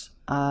got.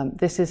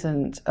 This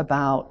isn't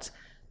about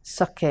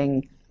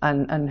sucking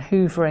and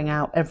hoovering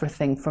out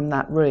everything from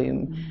that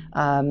room.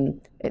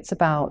 It's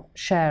about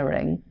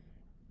sharing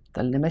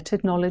the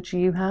limited knowledge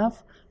you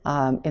have.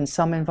 In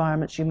some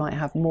environments you might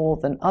have more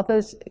than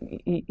others.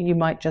 You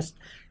might just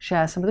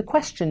share some of the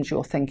questions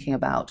you're thinking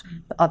about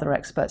that other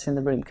experts in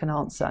the room can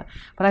answer.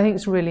 But I think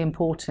it's really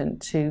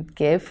important to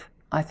give.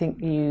 I think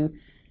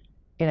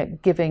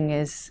giving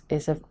is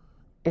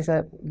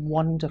a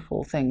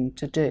wonderful thing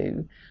to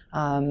do.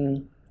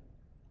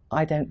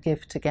 I don't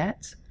give to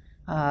get.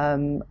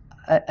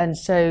 And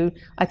so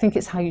I think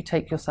it's how you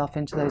take yourself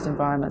into those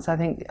environments. I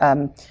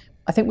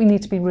think we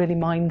need to be really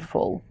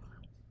mindful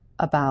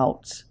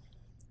about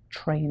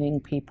training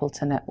people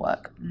to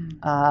network.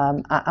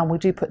 And we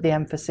do put the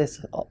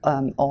emphasis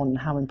on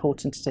how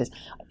important it is.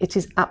 It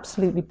is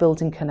absolutely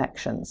building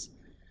connections,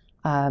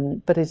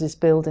 but it is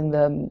building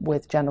them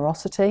with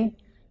generosity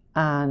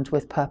and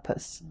with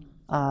purpose.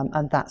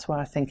 And that's where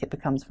I think it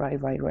becomes very,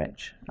 very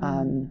rich.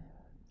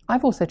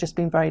 I've also just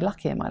been very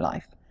lucky in my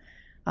life.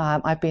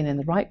 I've been in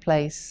the right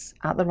place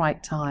at the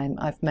right time.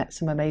 I've met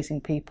some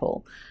amazing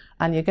people.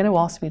 And you're going to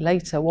ask me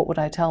later, what would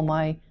I tell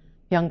my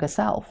younger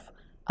self?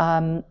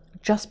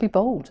 Just be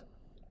bold.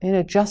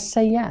 Just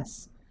say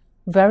yes.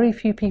 Very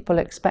few people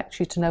expect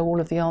you to know all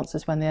of the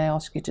answers when they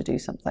ask you to do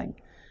something.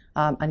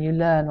 And you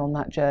learn on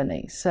that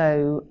journey.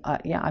 So,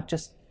 I've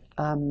just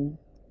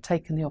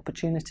taken the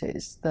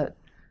opportunities that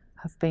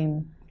have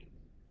been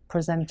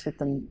presented.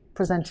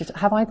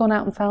 Have I gone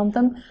out and found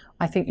them?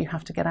 I think you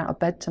have to get out of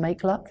bed to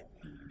make luck.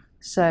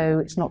 So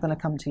it's not going to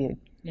come to you.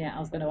 Yeah, I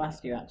was going to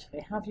ask you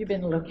actually, have you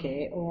been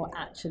lucky, or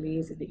actually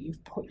is it that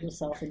you've put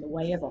yourself in the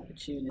way of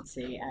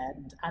opportunity?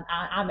 And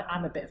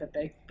I'm a bit of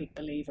a big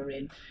believer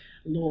in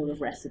law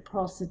of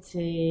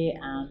reciprocity,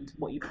 and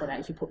what you put out,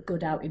 if you put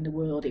good out in the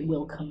world, it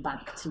will come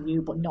back to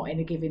you, but not in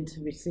a giving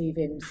to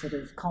receiving sort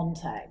of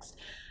context.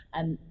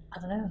 And I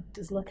don't know,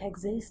 does luck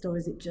exist, or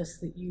is it just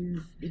that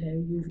you've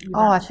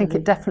I think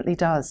it definitely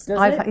does.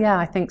 Yeah,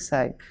 I think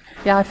so.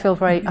 Yeah, I feel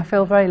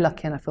very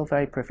lucky, and I feel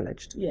very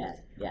privileged.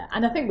 Yeah,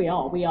 and I think we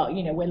are,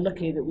 we're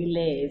lucky that we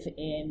live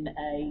in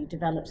a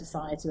developed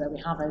society where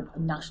we have a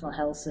national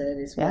health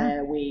service,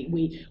 where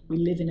we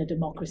live in a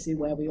democracy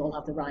where we all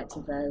have the right to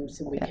vote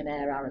and we can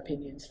air our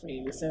opinions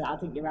freely. So I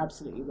think you're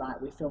absolutely right.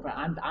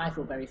 I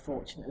feel very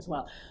fortunate as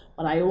well.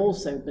 But I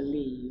also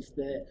believe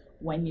that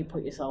when you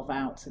put yourself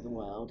out to the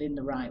world in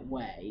the right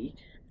way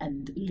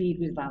and lead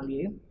with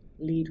value,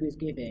 lead with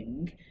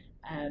giving,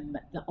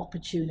 the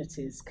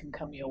opportunities can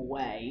come your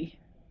way,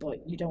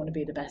 but you don't want to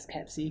be the best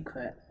kept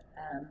secret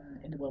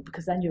in the world,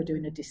 because then you're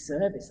doing a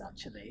disservice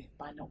actually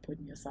by not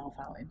putting yourself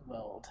out in the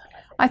world.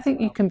 I think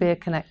you can be a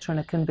connector and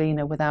a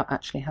convener without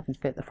actually having to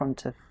be at the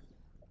front of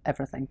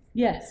everything.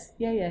 Yes,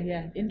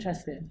 yeah.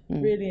 Interesting,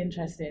 really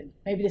interesting.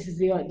 Maybe this is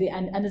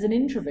and as an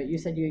introvert, you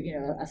said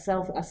a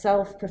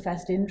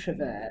self-professed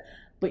introvert,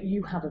 but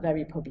you have a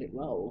very public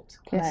role to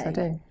play. Yes, I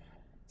do.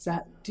 So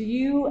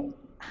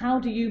how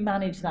do you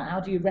manage that?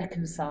 How do you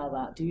reconcile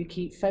that? Do you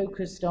keep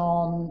focused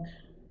on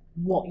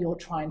what you're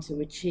trying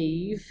to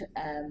achieve,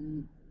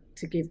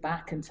 to give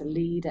back and to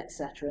lead,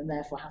 etc., and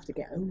therefore have to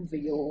get over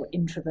your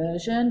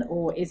introversion,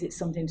 or is it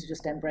something to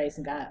just embrace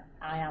and go,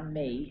 I am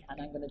me and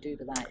I'm going to do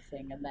the right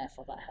thing, and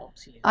therefore that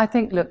helps you? I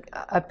think, look,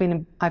 I've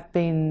been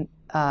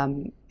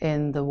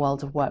in the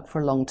world of work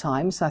for a long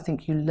time, so I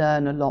think you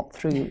learn a lot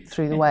through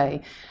the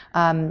way.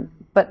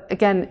 But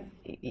again,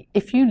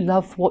 if you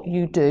love what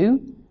you do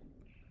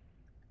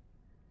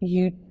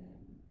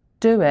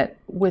do it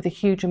with a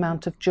huge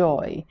amount of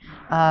joy,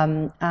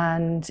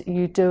 and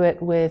you do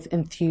it with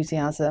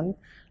enthusiasm.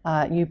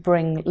 You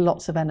bring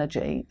lots of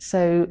energy.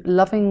 So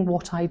loving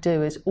what I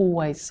do is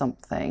always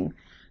something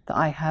that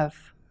I have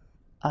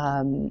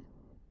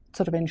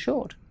sort of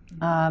ensured.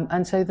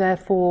 And so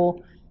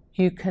therefore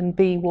you can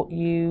be what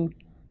you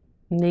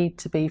need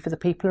to be for the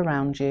people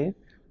around you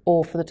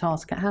or for the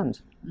task at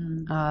hand.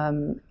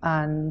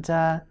 And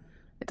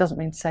it doesn't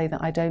mean to say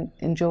that I don't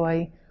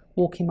enjoy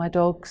walking my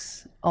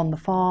dogs on the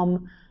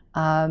farm,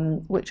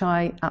 which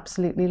I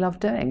absolutely love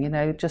doing,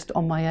 just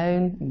on my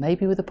own,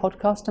 maybe with a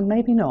podcast and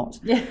maybe not.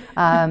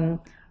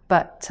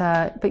 But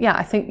yeah,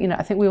 I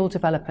think we all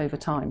develop over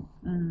time.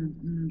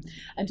 And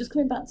just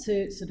coming back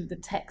to sort of the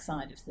tech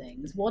side of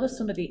things, what are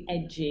some of the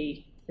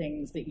edgy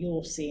things that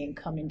you're seeing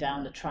coming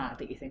down the track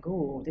that you think,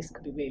 oh, this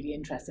could be really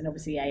interesting?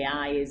 Obviously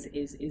AI is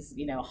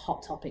a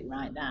hot topic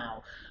right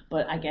now,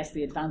 but I guess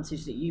the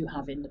advantage that you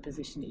have in the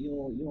position that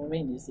you're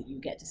in is that you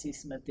get to see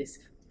some of this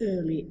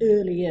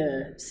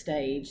earlier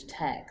stage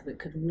tech that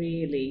could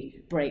really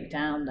break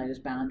down those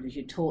boundaries.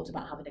 You talked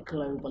about having a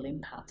global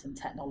impact, and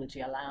technology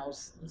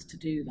allows us to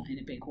do that in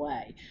a big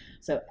way.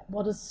 So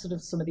what are sort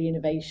of some of the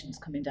innovations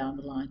coming down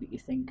the line that you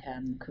think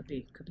could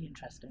be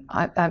interesting?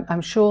 I'm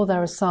sure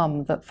there are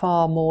some that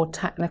far more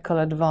technical,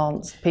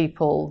 advanced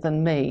people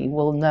than me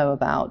will know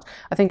about.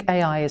 I think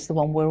AI is the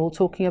one we're all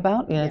talking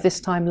about. This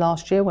time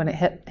last year when it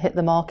hit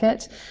the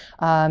market,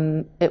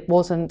 it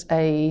wasn't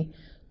a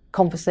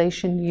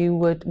conversation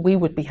we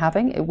would be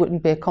having. It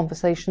wouldn't be a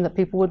conversation that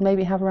people would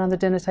maybe have around the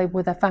dinner table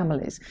with their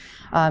families.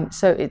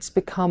 So it's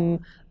become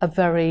a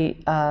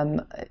very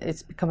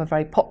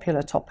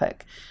popular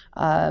topic.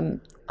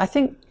 I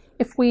think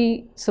if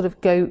we sort of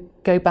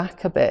go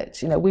back a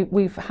bit,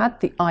 we've had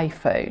the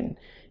iPhone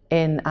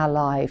in our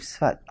lives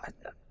for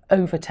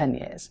over 10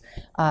 years.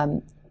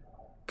 Can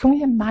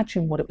we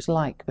imagine what it was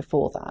like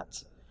before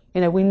that?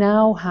 We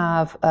now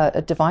have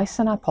a device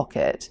in our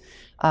pocket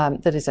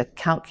that is a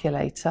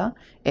calculator.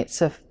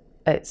 It's a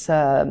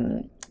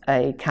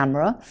a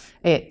camera,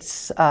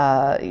 it's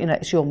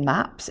it's your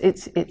maps,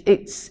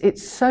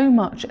 it's so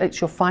much,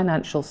 it's your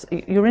financials.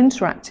 You're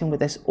interacting with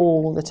this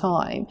all the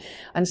time,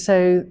 and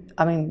so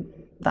I mean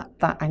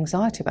that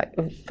anxiety about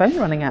your phone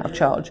running out of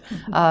charge.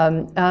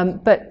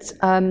 But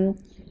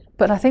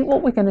I think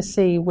what we're going to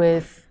see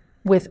with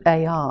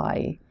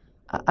AI,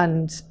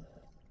 and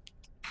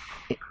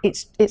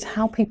it's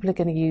how people are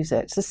going to use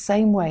it. It's the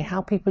same way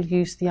how people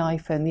use the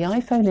iPhone. The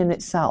iPhone in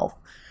itself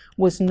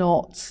was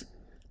not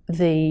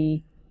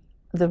the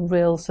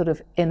real sort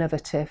of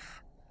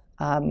innovative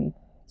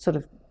sort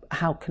of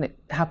how can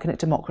it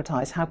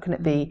democratize? How can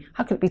it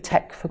be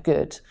tech for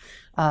good?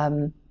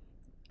 And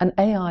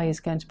AI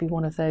is going to be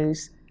one of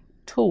those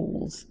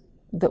tools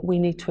that we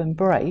need to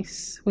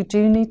embrace. We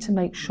do need to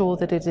make sure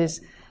that it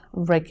is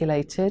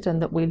regulated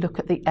and that we look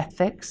at the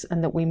ethics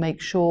and that we make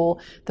sure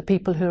the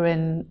people who are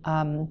in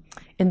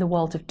the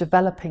world of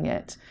developing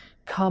it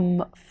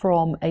come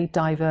from a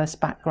diverse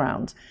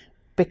background,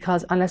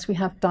 because unless we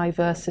have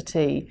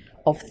diversity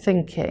of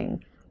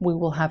thinking, we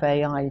will have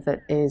AI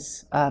that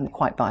is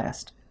quite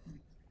biased.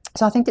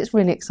 So I think it's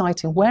really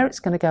exciting. Where it's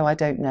going to go, I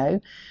don't know,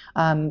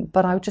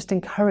 but I would just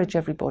encourage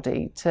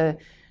everybody to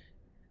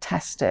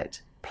test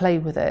it, play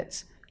with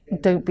it,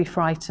 don't be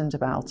frightened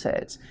about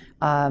it.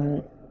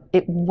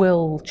 It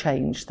will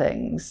change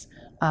things.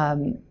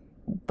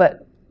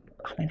 But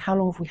I mean, how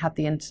long have we had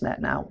the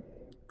internet now?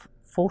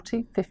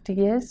 40, 50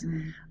 years?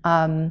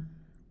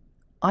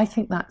 I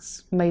think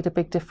that's made a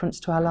big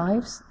difference to our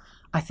lives.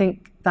 I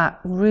think that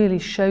really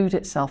showed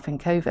itself in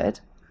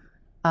COVID.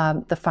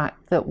 The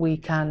fact that we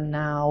can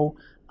now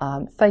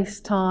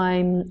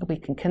FaceTime, we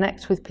can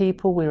connect with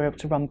people. We were able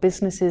to run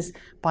businesses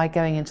by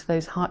going into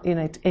those,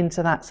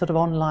 into that sort of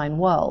online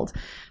world.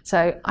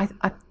 So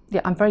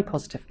I'm very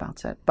positive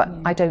about it, but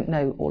I don't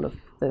know all of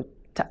the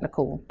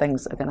technical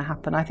things that are going to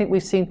happen. I think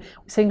we're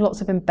seeing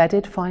lots of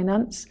embedded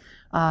finance.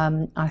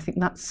 I think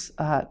that's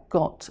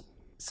got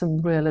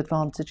some real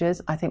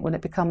advantages. I think when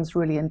it becomes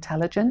really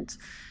intelligent,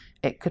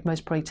 it could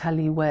most probably tell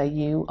you where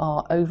you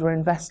are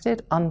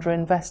overinvested,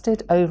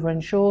 underinvested,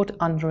 overinsured,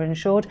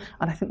 underinsured,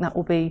 and I think that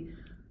will be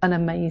an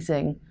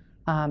amazing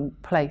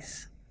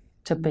place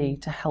to be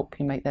to help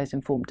you make those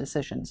informed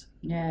decisions.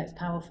 Yeah, it's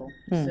powerful.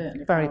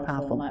 Certainly very powerful.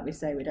 powerful. And like we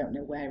say, we don't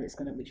know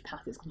which path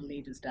it's going to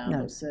lead us down,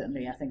 but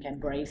certainly I think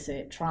embrace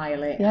it,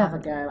 trial it, have a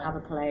go, have a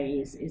play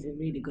is a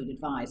really good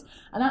advice.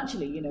 And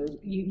actually,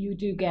 you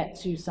do get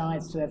two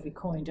sides to every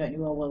coin, don't you?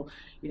 Well,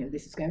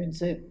 this is going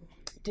to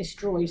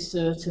destroy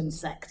certain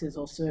sectors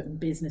or certain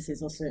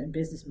businesses or certain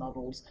business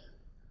models,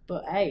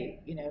 but hey,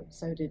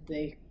 so did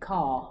the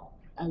car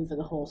over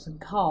the horse and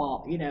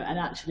cart, and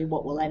actually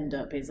what will end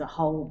up is a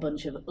whole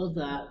bunch of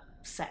other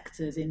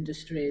sectors,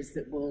 industries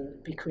that will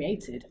be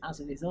created as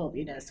a result,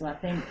 so I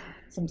think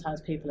sometimes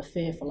people are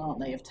fearful,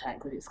 aren't they, of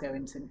tech, that it's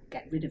going to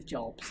get rid of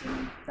jobs,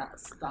 and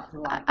that's like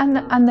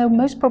and there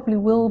most probably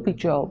will be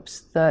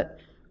jobs that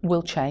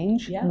will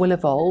change, will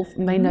evolve,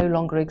 may no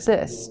longer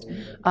exist.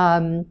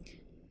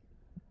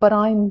 But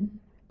I'm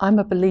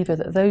a believer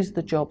that those are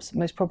the jobs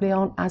most probably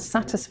aren't as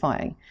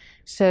satisfying.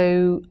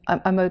 So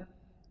I'm a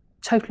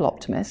total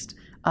optimist,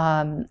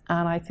 and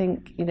I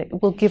think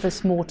it will give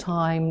us more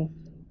time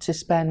to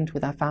spend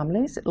with our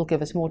families. It will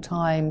give us more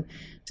time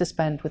to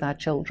spend with our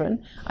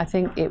children. I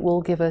think it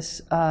will give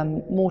us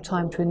more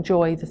time to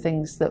enjoy the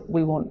things that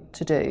we want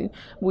to do.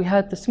 We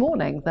heard this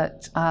morning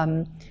that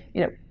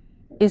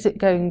is it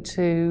going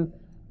to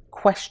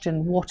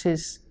question what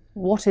is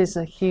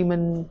a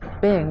human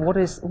being? What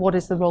is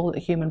the role that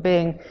a human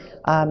being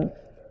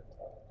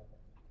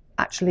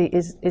actually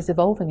is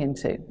evolving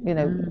into?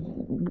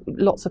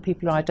 Lots of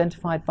people are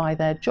identified by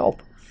their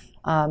job,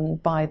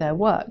 by their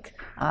work.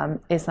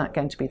 Is that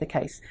going to be the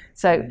case?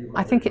 So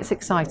I think it's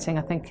exciting.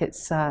 I think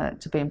it's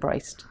to be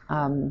embraced,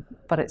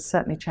 but it's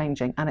certainly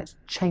changing, and it's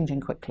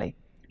changing quickly.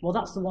 Well,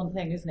 that's the one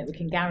thing, isn't it? We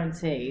can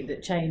guarantee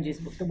that change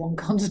is the one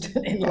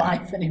constant in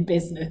life and in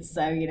business.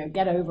 So,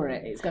 get over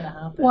it. It's going to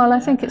happen. Well, I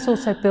think it's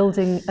also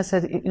building, I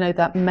said,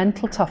 that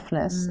mental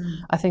toughness.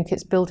 I think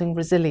it's building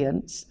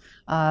resilience.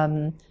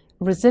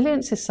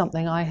 Resilience is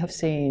something I have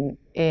seen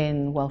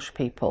in Welsh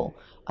people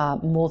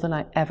more than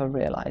I ever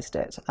realised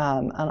it.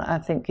 And I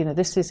think,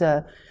 this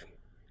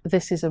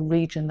is a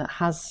region that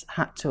has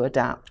had to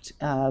adapt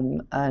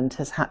and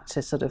has had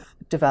to sort of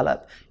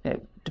develop.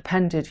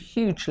 Depended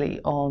hugely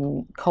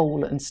on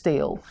coal and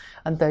steel,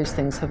 and those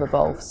things have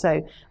evolved.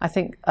 So I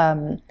think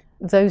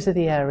those are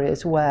the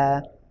areas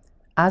where,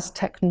 as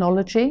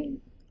technology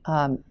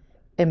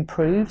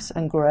improves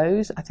and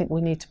grows, I think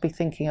we need to be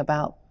thinking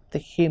about the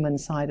human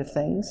side of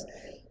things.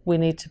 We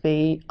need to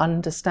be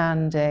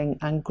understanding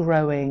and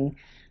growing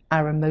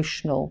our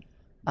emotional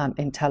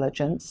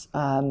intelligence.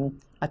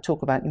 I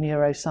talk about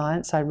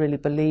neuroscience. I really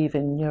believe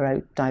in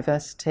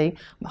neurodiversity.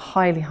 I'm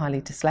highly,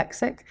 highly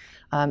dyslexic,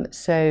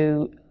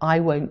 so I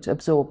won't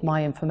absorb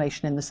my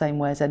information in the same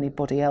way as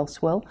anybody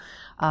else will.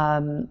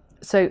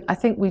 So I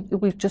think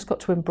we've just got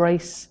to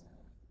embrace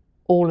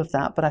all of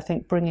that, but I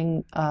think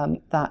bringing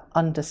that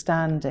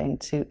understanding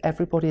to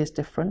everybody is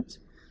different.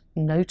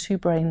 no two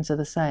brains are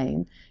the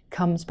same,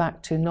 comes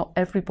back to not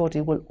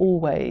everybody will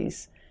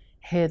always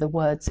hear the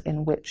words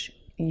in which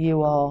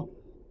you are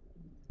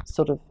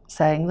sort of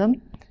saying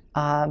them.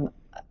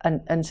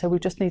 And so we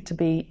just need to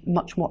be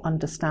much more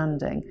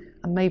understanding,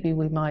 and maybe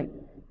we might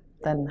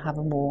then have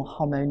a more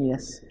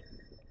harmonious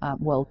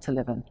world to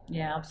live in.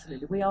 Yeah,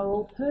 absolutely. We are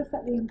all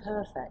perfectly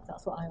imperfect.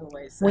 That's what I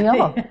always say.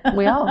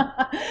 We are.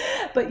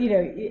 But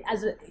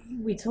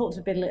we talked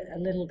a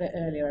little bit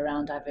earlier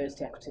around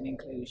diversity, equity, and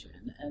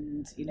inclusion,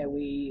 and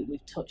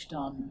we've touched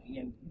on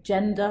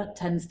gender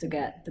tends to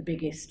get the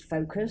biggest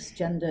focus,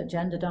 gender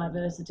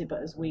diversity.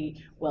 But as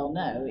we well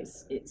know,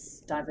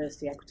 it's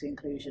diversity, equity,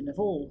 inclusion of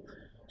all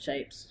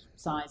shapes,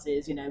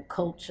 sizes.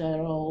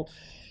 Cultural.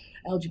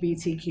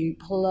 LGBTQ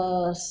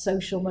plus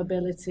social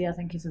mobility, I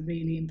think, is a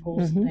really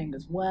important thing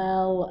as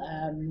well.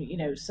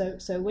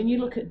 So when you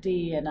look at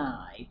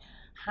DE&I,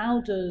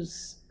 how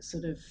does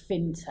sort of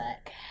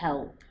fintech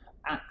help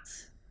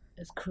act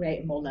as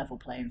create a more level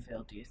playing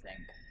field, do you think?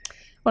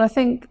 Well, I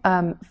think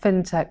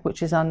fintech,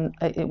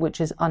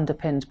 which is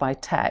underpinned by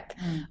tech,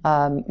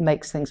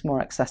 makes things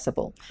more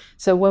accessible.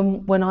 So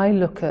when I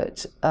look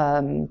at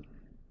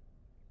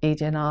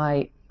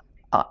ED&I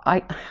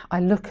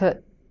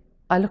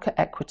look at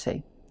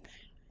equity,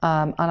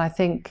 and I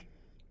think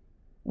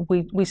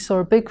we saw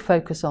a big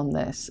focus on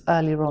this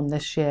earlier on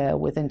this year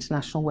with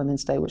International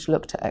Women's Day, which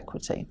looked at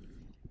equity.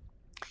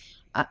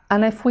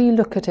 And if we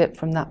look at it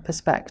from that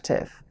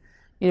perspective,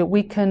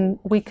 we can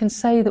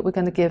say that we're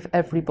going to give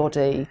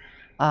everybody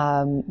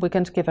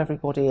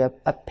a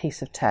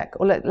piece of tech,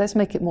 or let's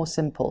make it more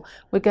simple.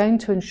 We're going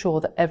to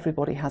ensure that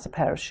everybody has a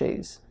pair of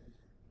shoes.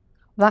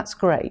 That's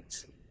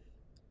great,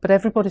 but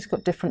everybody's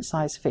got different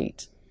size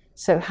feet.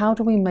 So how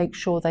do we make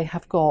sure they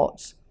have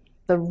got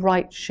the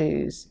right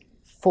shoes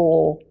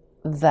for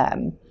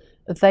them?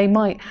 They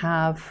might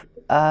have,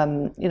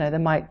 they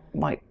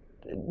might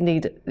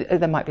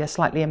be a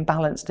slightly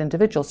imbalanced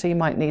individual. So you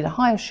might need a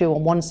higher shoe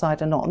on one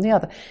side and not on the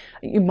other.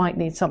 You might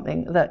need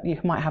something that you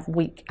might have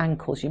weak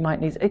ankles.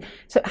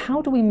 So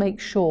how do we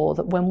make sure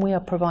that when we are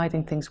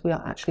providing things, we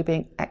are actually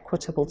being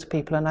equitable to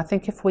people? And I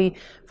think if we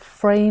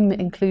frame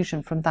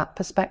inclusion from that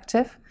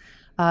perspective,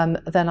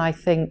 then I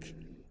think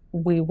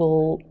we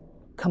will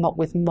come up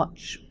with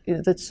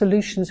the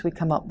solutions we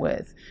come up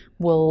with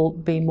will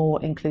be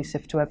more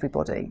inclusive to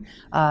everybody.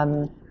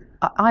 I'm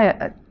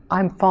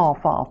far,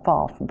 far,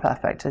 far from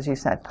perfect, as you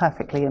said,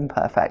 perfectly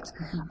imperfect.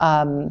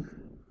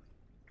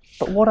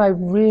 But what I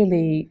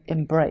really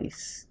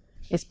embrace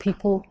is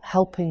people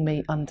helping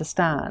me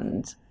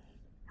understand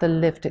the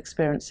lived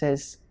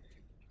experiences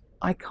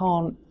I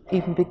can't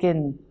even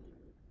begin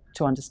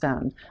to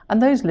understand.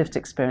 And those lived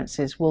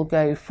experiences will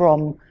go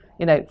from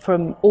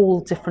all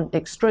different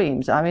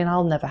extremes. I mean,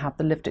 I'll never have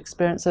the lived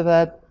experience of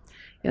a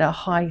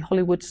high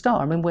Hollywood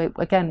star. I mean, we're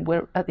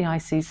at the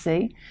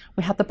ICC.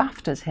 We had the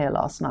BAFTAs here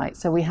last night,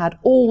 so we had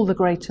all the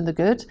great and the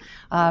good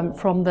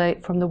from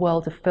the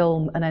world of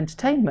film and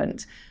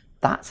entertainment.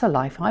 That's a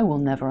life I will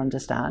never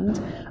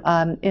understand,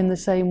 in the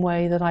same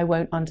way that I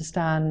won't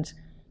understand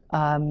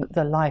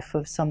the life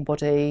of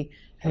somebody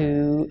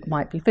who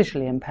might be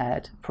visually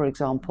impaired, for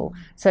example.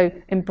 So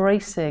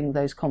embracing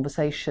those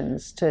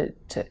conversations to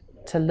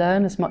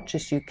learn as much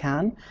as you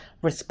can,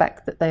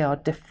 respect that they are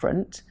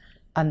different,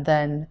 and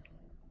then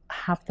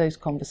have those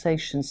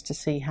conversations to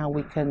see how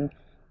we can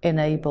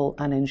enable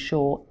and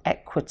ensure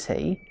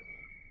equity,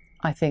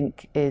 I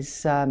think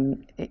is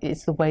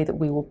the way that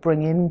we will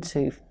bring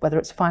into, whether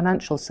it's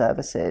financial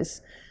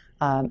services,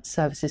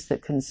 services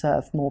that can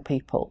serve more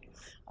people.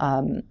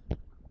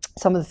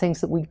 Some of the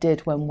things that we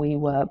did when we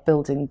were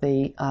building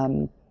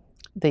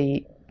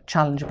the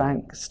Challenger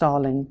Bank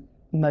Starling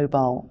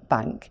mobile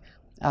bank,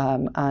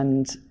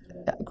 and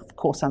of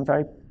course I'm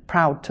very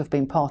proud to have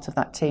been part of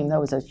that team. There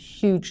was a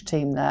huge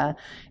team there.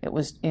 It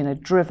was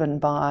driven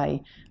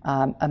by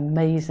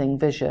amazing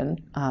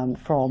vision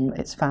from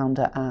its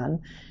founder,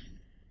 Anne,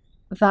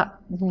 that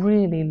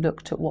really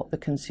looked at what the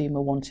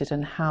consumer wanted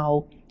and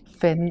how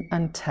fin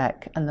and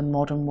tech and the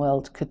modern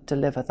world could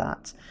deliver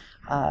that.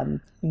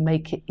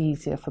 Make it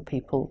easier for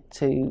people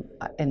to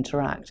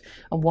interact.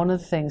 And one of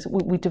the things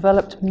we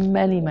developed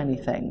many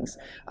things,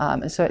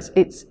 and so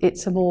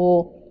it's a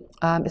more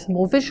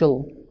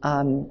visual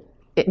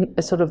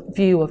a sort of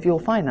view of your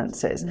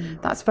finances.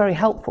 That's very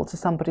helpful to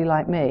somebody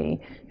like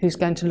me who's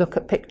going to look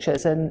at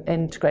pictures and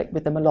integrate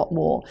with them a lot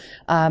more.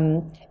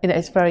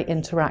 It's very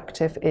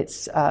interactive,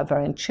 it's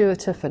very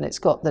intuitive, and it's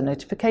got the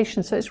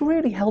notifications, so it's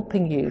really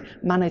helping you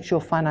manage your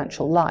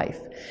financial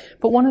life.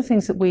 But one of the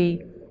things that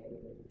we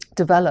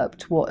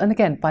developed, and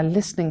again, by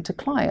listening to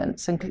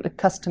clients and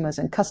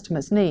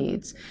customers'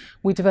 needs,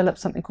 we developed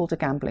something called a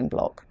gambling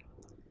block.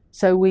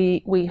 So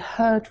we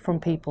heard from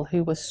people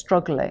who were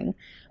struggling.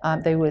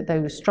 They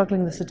were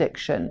struggling with this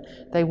addiction.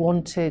 They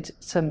wanted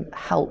some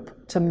help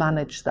to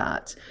manage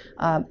that.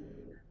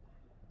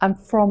 And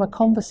from a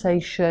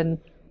conversation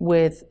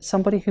with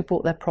somebody who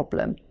brought their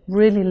problem,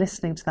 really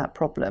listening to that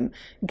problem,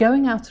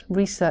 going out and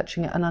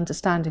researching it and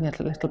understanding it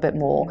a little bit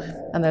more.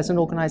 And there's an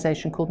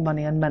organisation called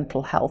Money and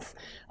Mental Health,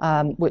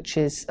 which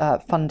is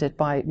funded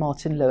by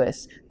Martin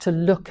Lewis, to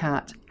look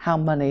at how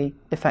money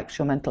affects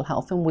your mental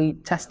health. And we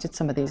tested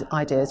some of these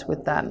ideas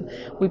with them.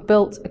 We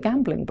built a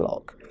gambling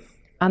block,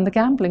 and the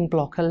gambling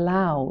block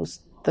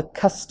allows the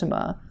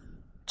customer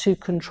to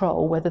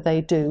control whether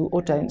they do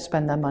or don't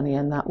spend their money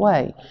in that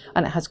way.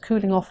 And it has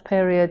cooling off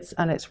periods,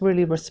 and it's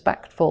really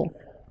respectful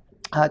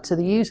to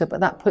the user, but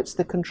that puts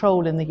the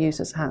control in the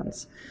user's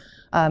hands.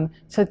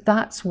 So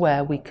that's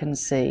where we can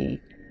see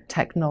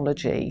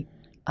technology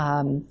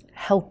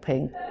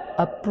helping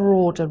a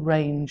broader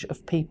range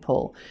of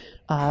people.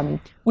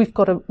 We've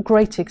got a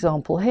great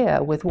example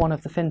here with one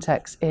of the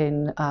fintechs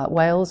in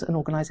Wales, an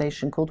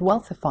organisation called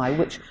Wealthify,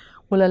 which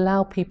will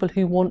allow people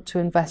who want to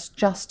invest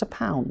just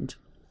 £1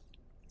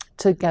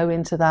 to go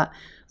into that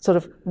sort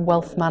of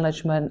wealth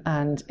management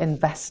and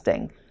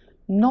investing.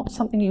 Not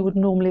something you would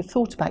normally have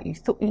thought about. You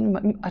thought,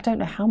 I don't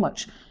know how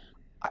much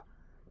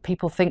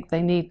people think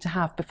they need to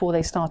have before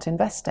they start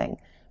investing,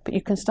 but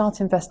you can start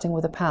investing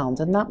with £1,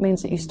 and that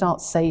means that you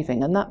start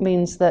saving, and that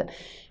means that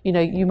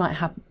you might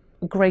have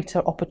greater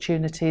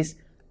opportunities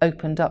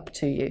opened up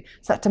to you.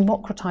 So that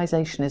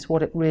democratization is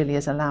what it really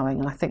is allowing,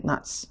 and I think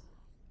that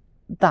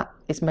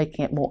is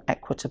making it more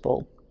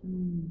equitable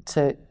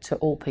to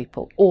all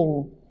people,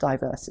 all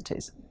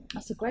diversities.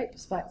 That's a great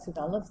perspective.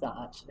 I love that,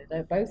 actually.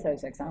 Both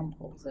those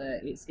examples.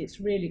 It's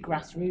really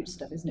grassroots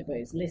stuff, isn't it? But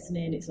it's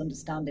listening, it's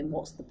understanding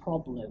what's the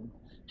problem,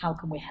 how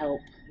can we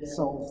help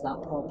solve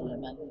that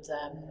problem, and I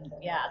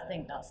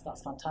think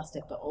that's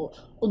fantastic. But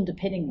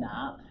underpinning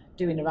that,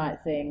 doing the right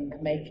thing,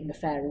 making a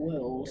fairer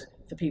world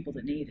for people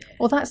that need it.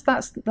 Well, that's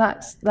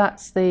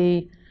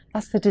the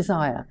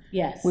desire.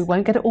 Yes. We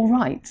won't get it all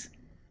right,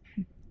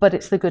 but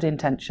it's the good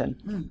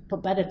intention.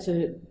 But better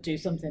to do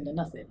something than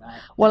nothing, right?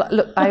 Well,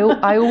 look,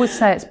 I always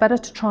say it's better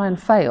to try and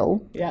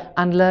fail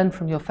and learn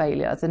from your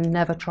failure than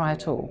never try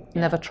at all.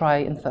 Never try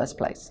in the first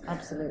place.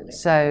 Absolutely.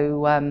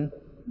 So,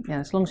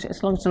 as long as you're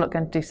not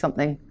going to do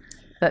something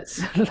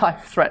that's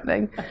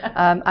life-threatening,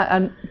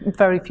 and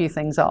very few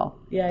things are.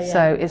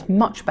 So it's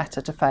much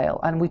better to fail,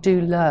 and we do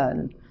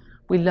learn.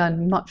 We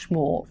learn much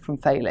more from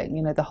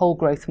failing. The whole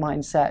growth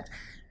mindset.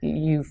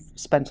 You've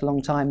spent a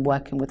long time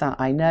working with that,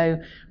 I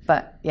know,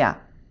 but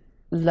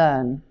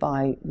learn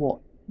by where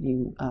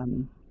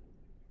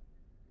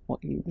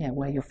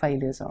your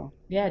failures are.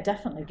 Yeah,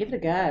 definitely. Give it a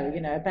go.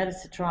 Better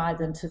to try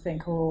than to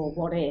think, oh,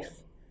 what if?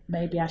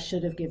 Maybe I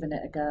should have given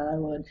it a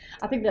go. And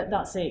I think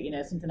that's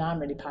it. Something I'm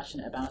really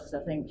passionate about is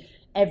I think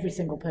every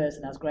single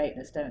person has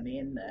greatness, don't they,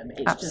 in them?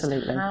 It's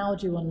Absolutely. Just how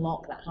do you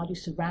unlock that? How do you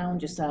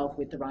surround yourself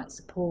with the right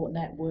support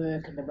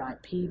network and the right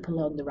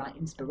people and the right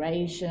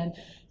inspiration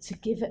to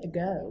give it a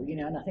go?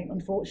 And I think,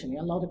 unfortunately,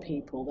 a lot of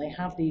people, they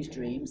have these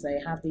dreams, they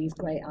have these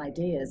great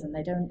ideas, and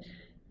they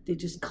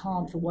just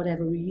can't, for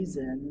whatever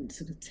reason,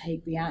 sort of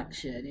take the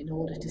action in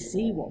order to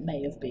see what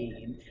may have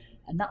been.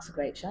 And that's a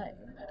great shame.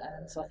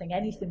 So I think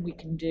anything we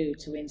can do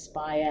to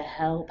inspire,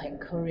 help,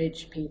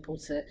 encourage people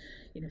to,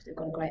 if they've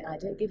got a great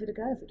idea, give it a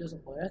go. If it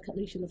doesn't work, at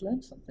least you'll have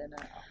learned something.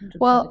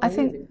 Well, I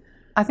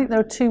think there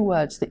are two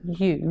words that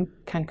you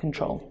can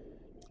control: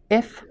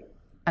 if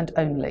and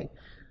only.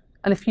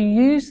 And if you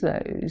use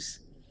those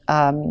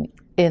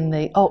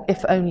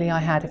if only I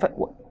had,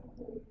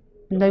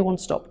 no one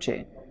stopped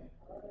you.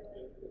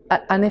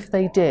 And if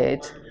they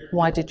did,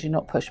 why did you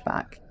not push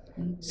back?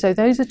 So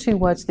those are two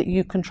words that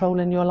you control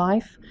in your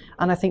life,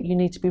 and I think you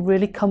need to be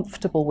really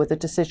comfortable with the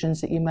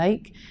decisions that you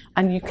make,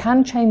 and you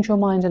can change your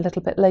mind a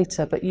little bit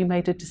later, but you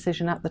made a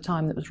decision at the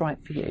time that was right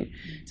for you.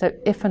 So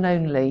if and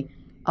only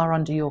are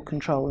under your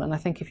control, and I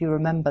think if you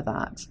remember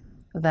that,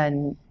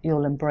 then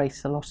you'll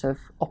embrace a lot of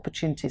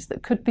opportunities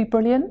that could be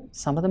brilliant.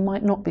 Some of them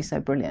might not be so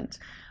brilliant,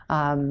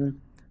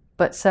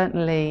 but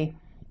certainly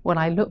when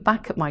I look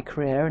back at my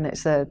career, and I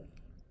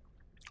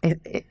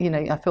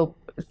feel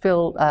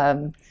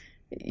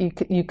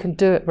you can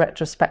do it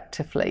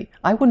retrospectively.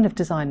 I wouldn't have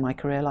designed my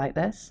career like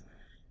this.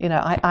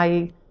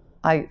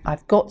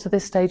 I've got to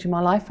this stage in my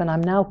life, and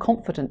I'm now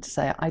confident to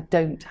say I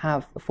don't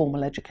have a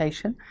formal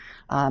education.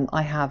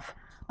 I have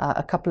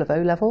a couple of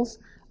O-levels.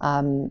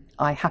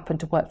 I happened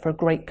to work for a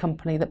great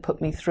company that put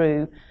me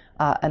through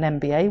an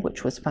MBA,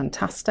 which was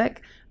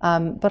fantastic.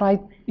 But I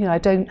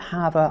don't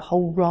have a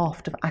whole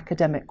raft of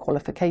academic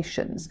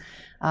qualifications.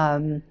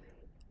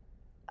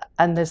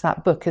 And there's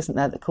that book, isn't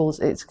there,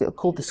 it's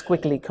called The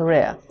Squiggly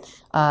Career.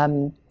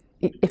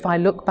 If I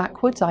look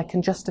backwards, I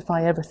can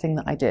justify everything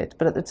that I did.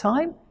 But at the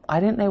time, I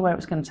didn't know where it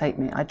was going to take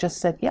me. I just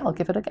said, I'll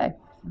give it a go.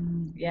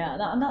 Yeah,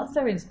 and that's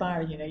so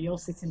inspiring. You're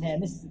sitting here,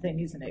 and this is the thing,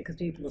 isn't it? Because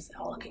people will say,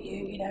 oh, look at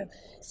you,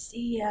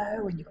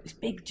 CEO, and you've got this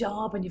big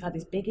job, and you've had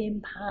this big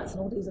impact, and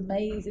all these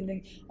amazing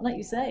things. And like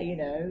you say,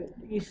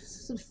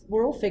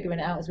 we're all figuring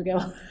it out as we go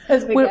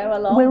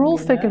along. We're all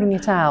figuring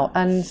it out,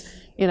 and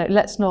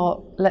let's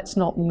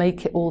not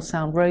make it all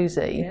sound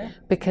rosy,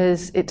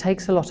 because it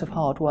takes a lot of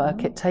hard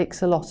work. It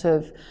takes a lot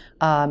of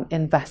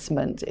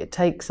investment. It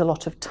takes a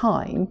lot of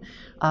time.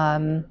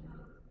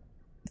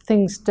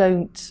 things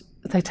don't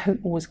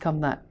always come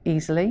that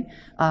easily.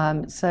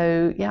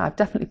 So yeah, I've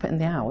definitely put in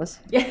the hours.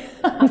 Yeah,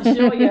 I'm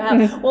sure you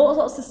have. Well,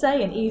 what's the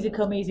saying? Easy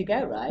come, easy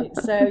go, right?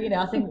 So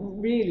I think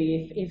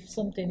really, if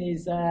something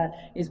is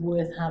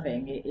worth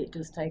having, it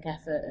does take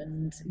effort,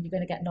 and you're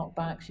going to get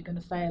knockbacks, you're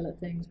going to fail at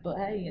things, but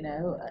hey,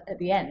 at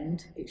the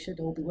end, it should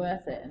all be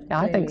worth it. And Yeah,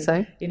 clearly, I think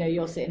so.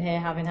 You're sitting here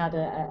having had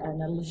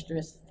an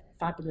illustrious,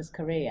 fabulous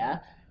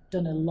career,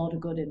 done a lot of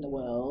good in the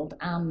world,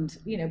 and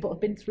but have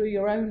been through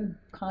your own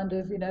kind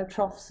of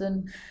troughs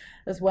and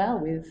as well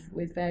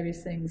with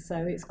various things. So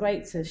it's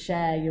great to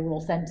share your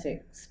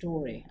authentic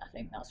story. I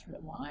think that's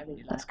what I really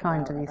like. That's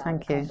kind of you.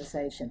 Thank you.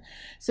 Conversation.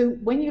 So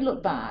when you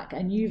look back,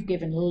 and you've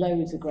given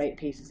loads of great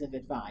pieces of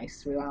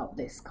advice throughout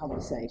this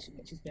conversation,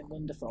 which has been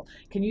wonderful,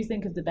 can you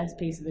think of the best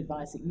piece of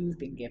advice that you've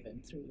been given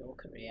through your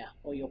career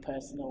or your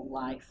personal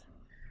life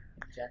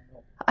in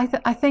general?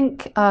 I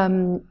think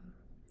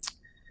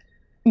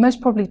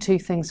most probably two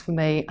things for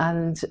me,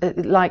 and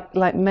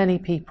like many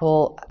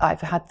people,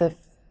 I've had the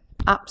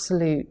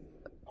absolute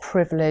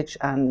privilege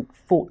and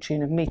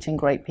fortune of meeting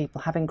great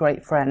people, having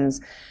great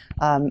friends,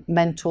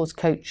 mentors,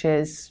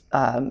 coaches,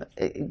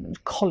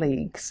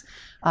 colleagues.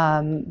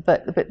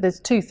 But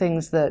there's two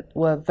things that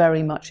were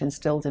very much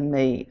instilled in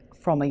me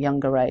from a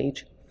younger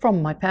age,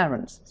 from my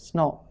parents. It's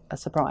not a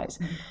surprise.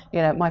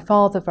 My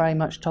father very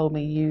much told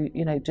me,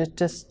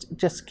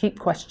 just keep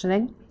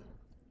questioning.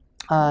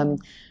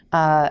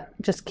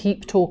 Just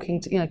keep talking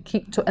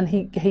to, and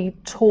he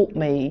taught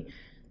me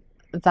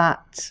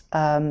that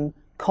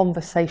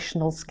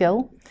conversational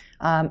skill.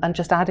 And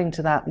just adding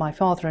to that, my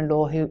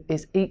father-in-law, who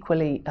is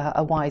equally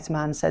a wise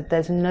man, said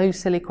there's no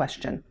silly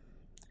question.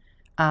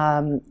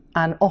 And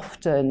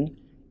often,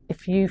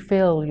 if you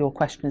feel your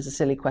question is a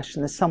silly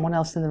question, there's someone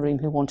else in the room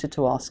who wanted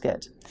to ask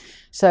it.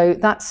 So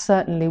that's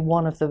certainly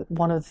one of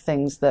the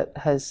things that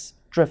has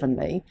driven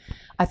me.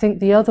 I think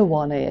the other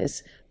one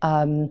is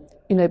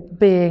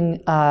being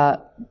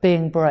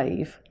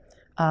brave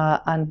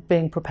and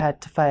being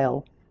prepared to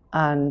fail.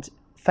 And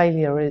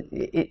failure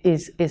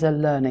is a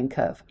learning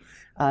curve.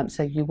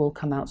 So you will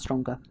come out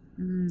stronger.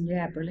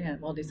 Yeah, brilliant.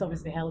 Well, it's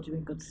obviously held you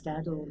in good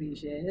stead all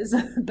these years.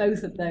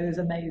 Both of those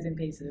amazing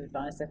pieces of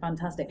advice. They're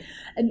fantastic.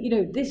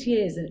 And this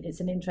year it's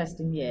an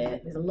interesting year.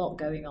 There's a lot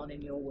going on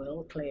in your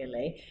world,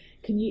 clearly.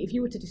 If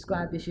you were to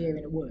describe this year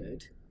in a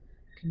word,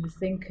 can you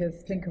think of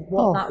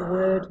what that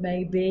word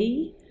may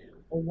be,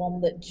 or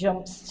one that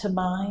jumps to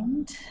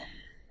mind?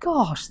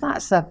 Gosh,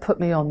 that's a put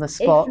me on the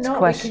spot if not,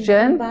 question.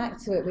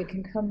 We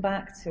can come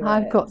back to it.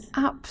 I've got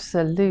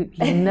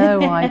absolutely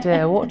no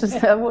idea. I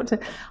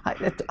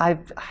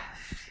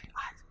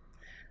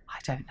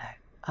don't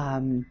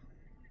know.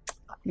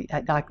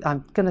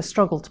 I'm going to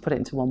struggle to put it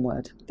into one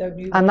word.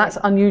 And that's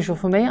unusual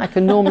for me. I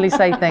can normally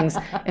say things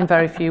in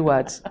very few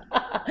words.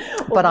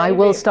 But I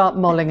will start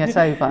mulling it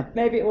over.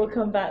 Maybe it will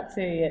come back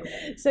to you.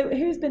 So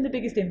who's been the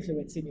biggest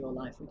influence in your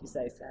life, would you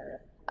say, Sarah?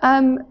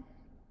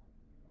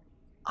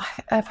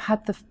 I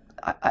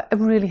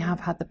really have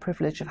had the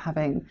privilege of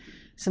having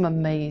some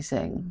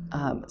amazing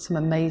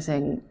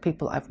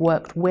people I've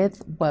worked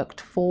with, worked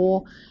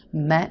for,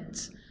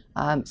 met.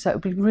 So it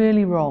would be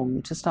really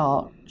wrong to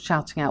start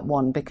shouting out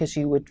one because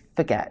you would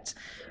forget.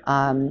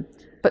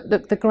 But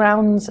look, the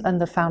grounds and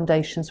the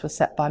foundations were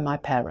set by my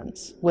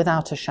parents,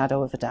 without a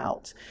shadow of a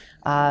doubt.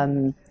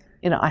 I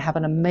have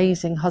an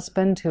amazing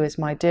husband who is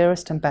my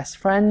dearest and best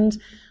friend.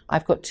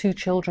 I've got two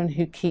children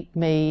who keep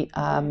me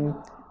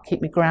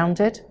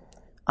grounded,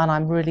 and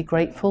I'm really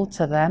grateful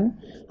to them.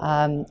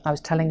 I was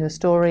telling you a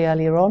story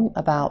earlier on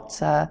about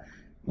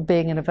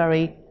being in a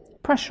very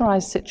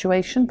pressurized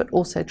situation, but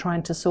also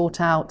trying to sort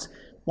out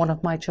one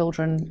of my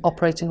children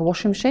operating a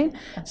washing machine.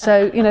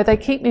 So, they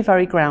keep me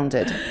very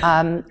grounded,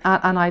 and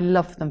I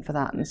love them for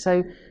that. And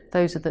so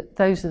those are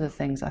the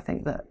things I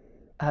think that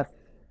have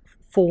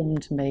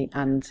formed me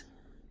and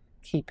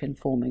keep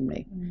informing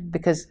me,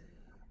 because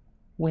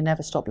we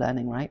never stop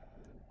learning, right?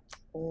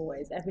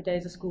 Always. Every day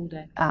is a school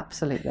day.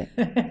 Absolutely.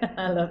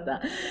 I love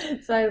that.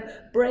 So,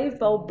 brave,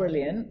 bold,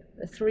 brilliant.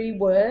 3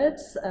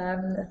 words,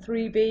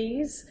 3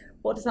 Bs.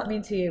 What does that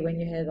mean to you when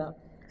you hear that?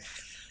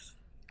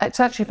 It's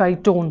actually very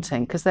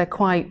daunting because they're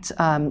quite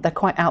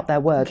out there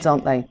words,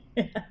 aren't they?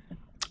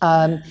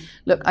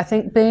 Look, I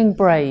think being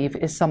brave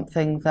is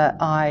something that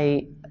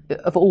I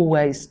have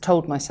always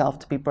told myself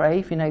to be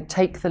brave.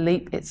 Take the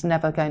leap. It's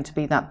never going to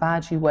be that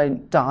bad. You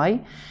won't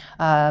die.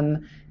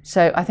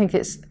 So I think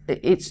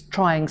it's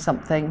trying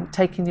something,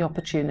 taking the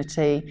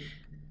opportunity,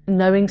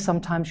 knowing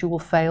sometimes you will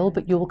fail,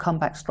 but you will come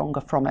back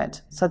stronger from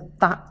it. So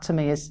that to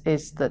me is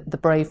the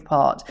brave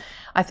part.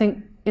 I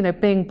think,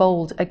 being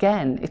bold,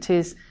 again, it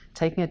is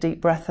taking a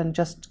deep breath and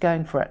just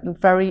going for it. And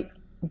very,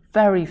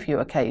 very few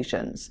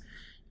occasions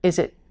is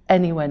it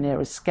anywhere near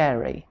as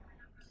scary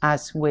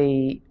as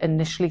we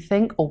initially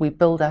think or we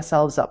build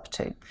ourselves up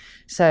to.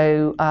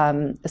 So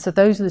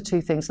those are the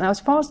two things. Now, as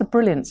far as the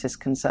brilliance is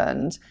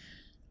concerned,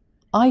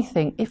 I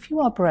think if you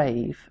are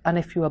brave and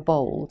if you are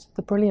bold,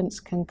 the brilliance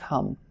can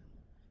come.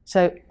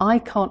 So I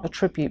can't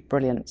attribute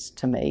brilliance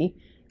to me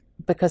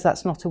because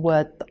that's not a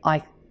word that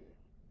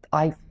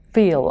I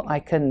feel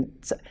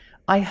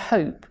I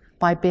hope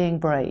by being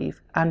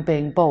brave and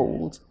being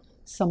bold,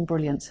 some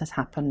brilliance has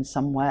happened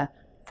somewhere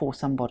for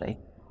somebody.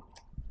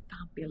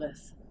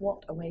 Fabulous.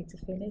 What a way to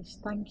finish.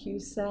 Thank you,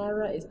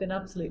 Sarah. It's been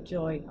an absolute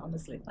joy,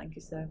 honestly. Thank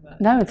you so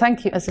much. No,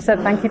 thank you. As I said,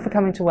 thank you for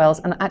coming to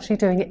Wales and actually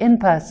doing it in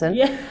person.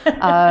 Yeah.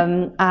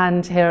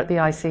 And here at the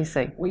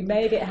ICC. We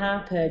made it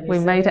happen. We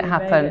made it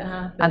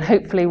happen. And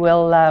hopefully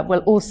we'll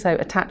also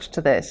attach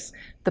to this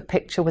the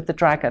picture with the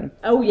dragon.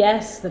 Oh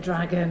yes, the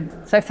dragon.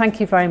 So thank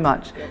you very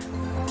much.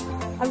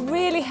 I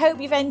really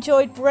hope you've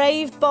enjoyed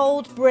Brave,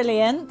 Bold,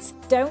 Brilliant.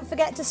 Don't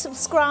forget to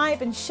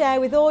subscribe and share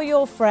with all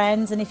your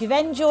friends. And if you've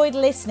enjoyed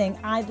listening,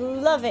 I'd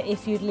love it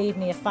if you'd leave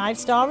me a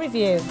 5-star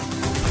review.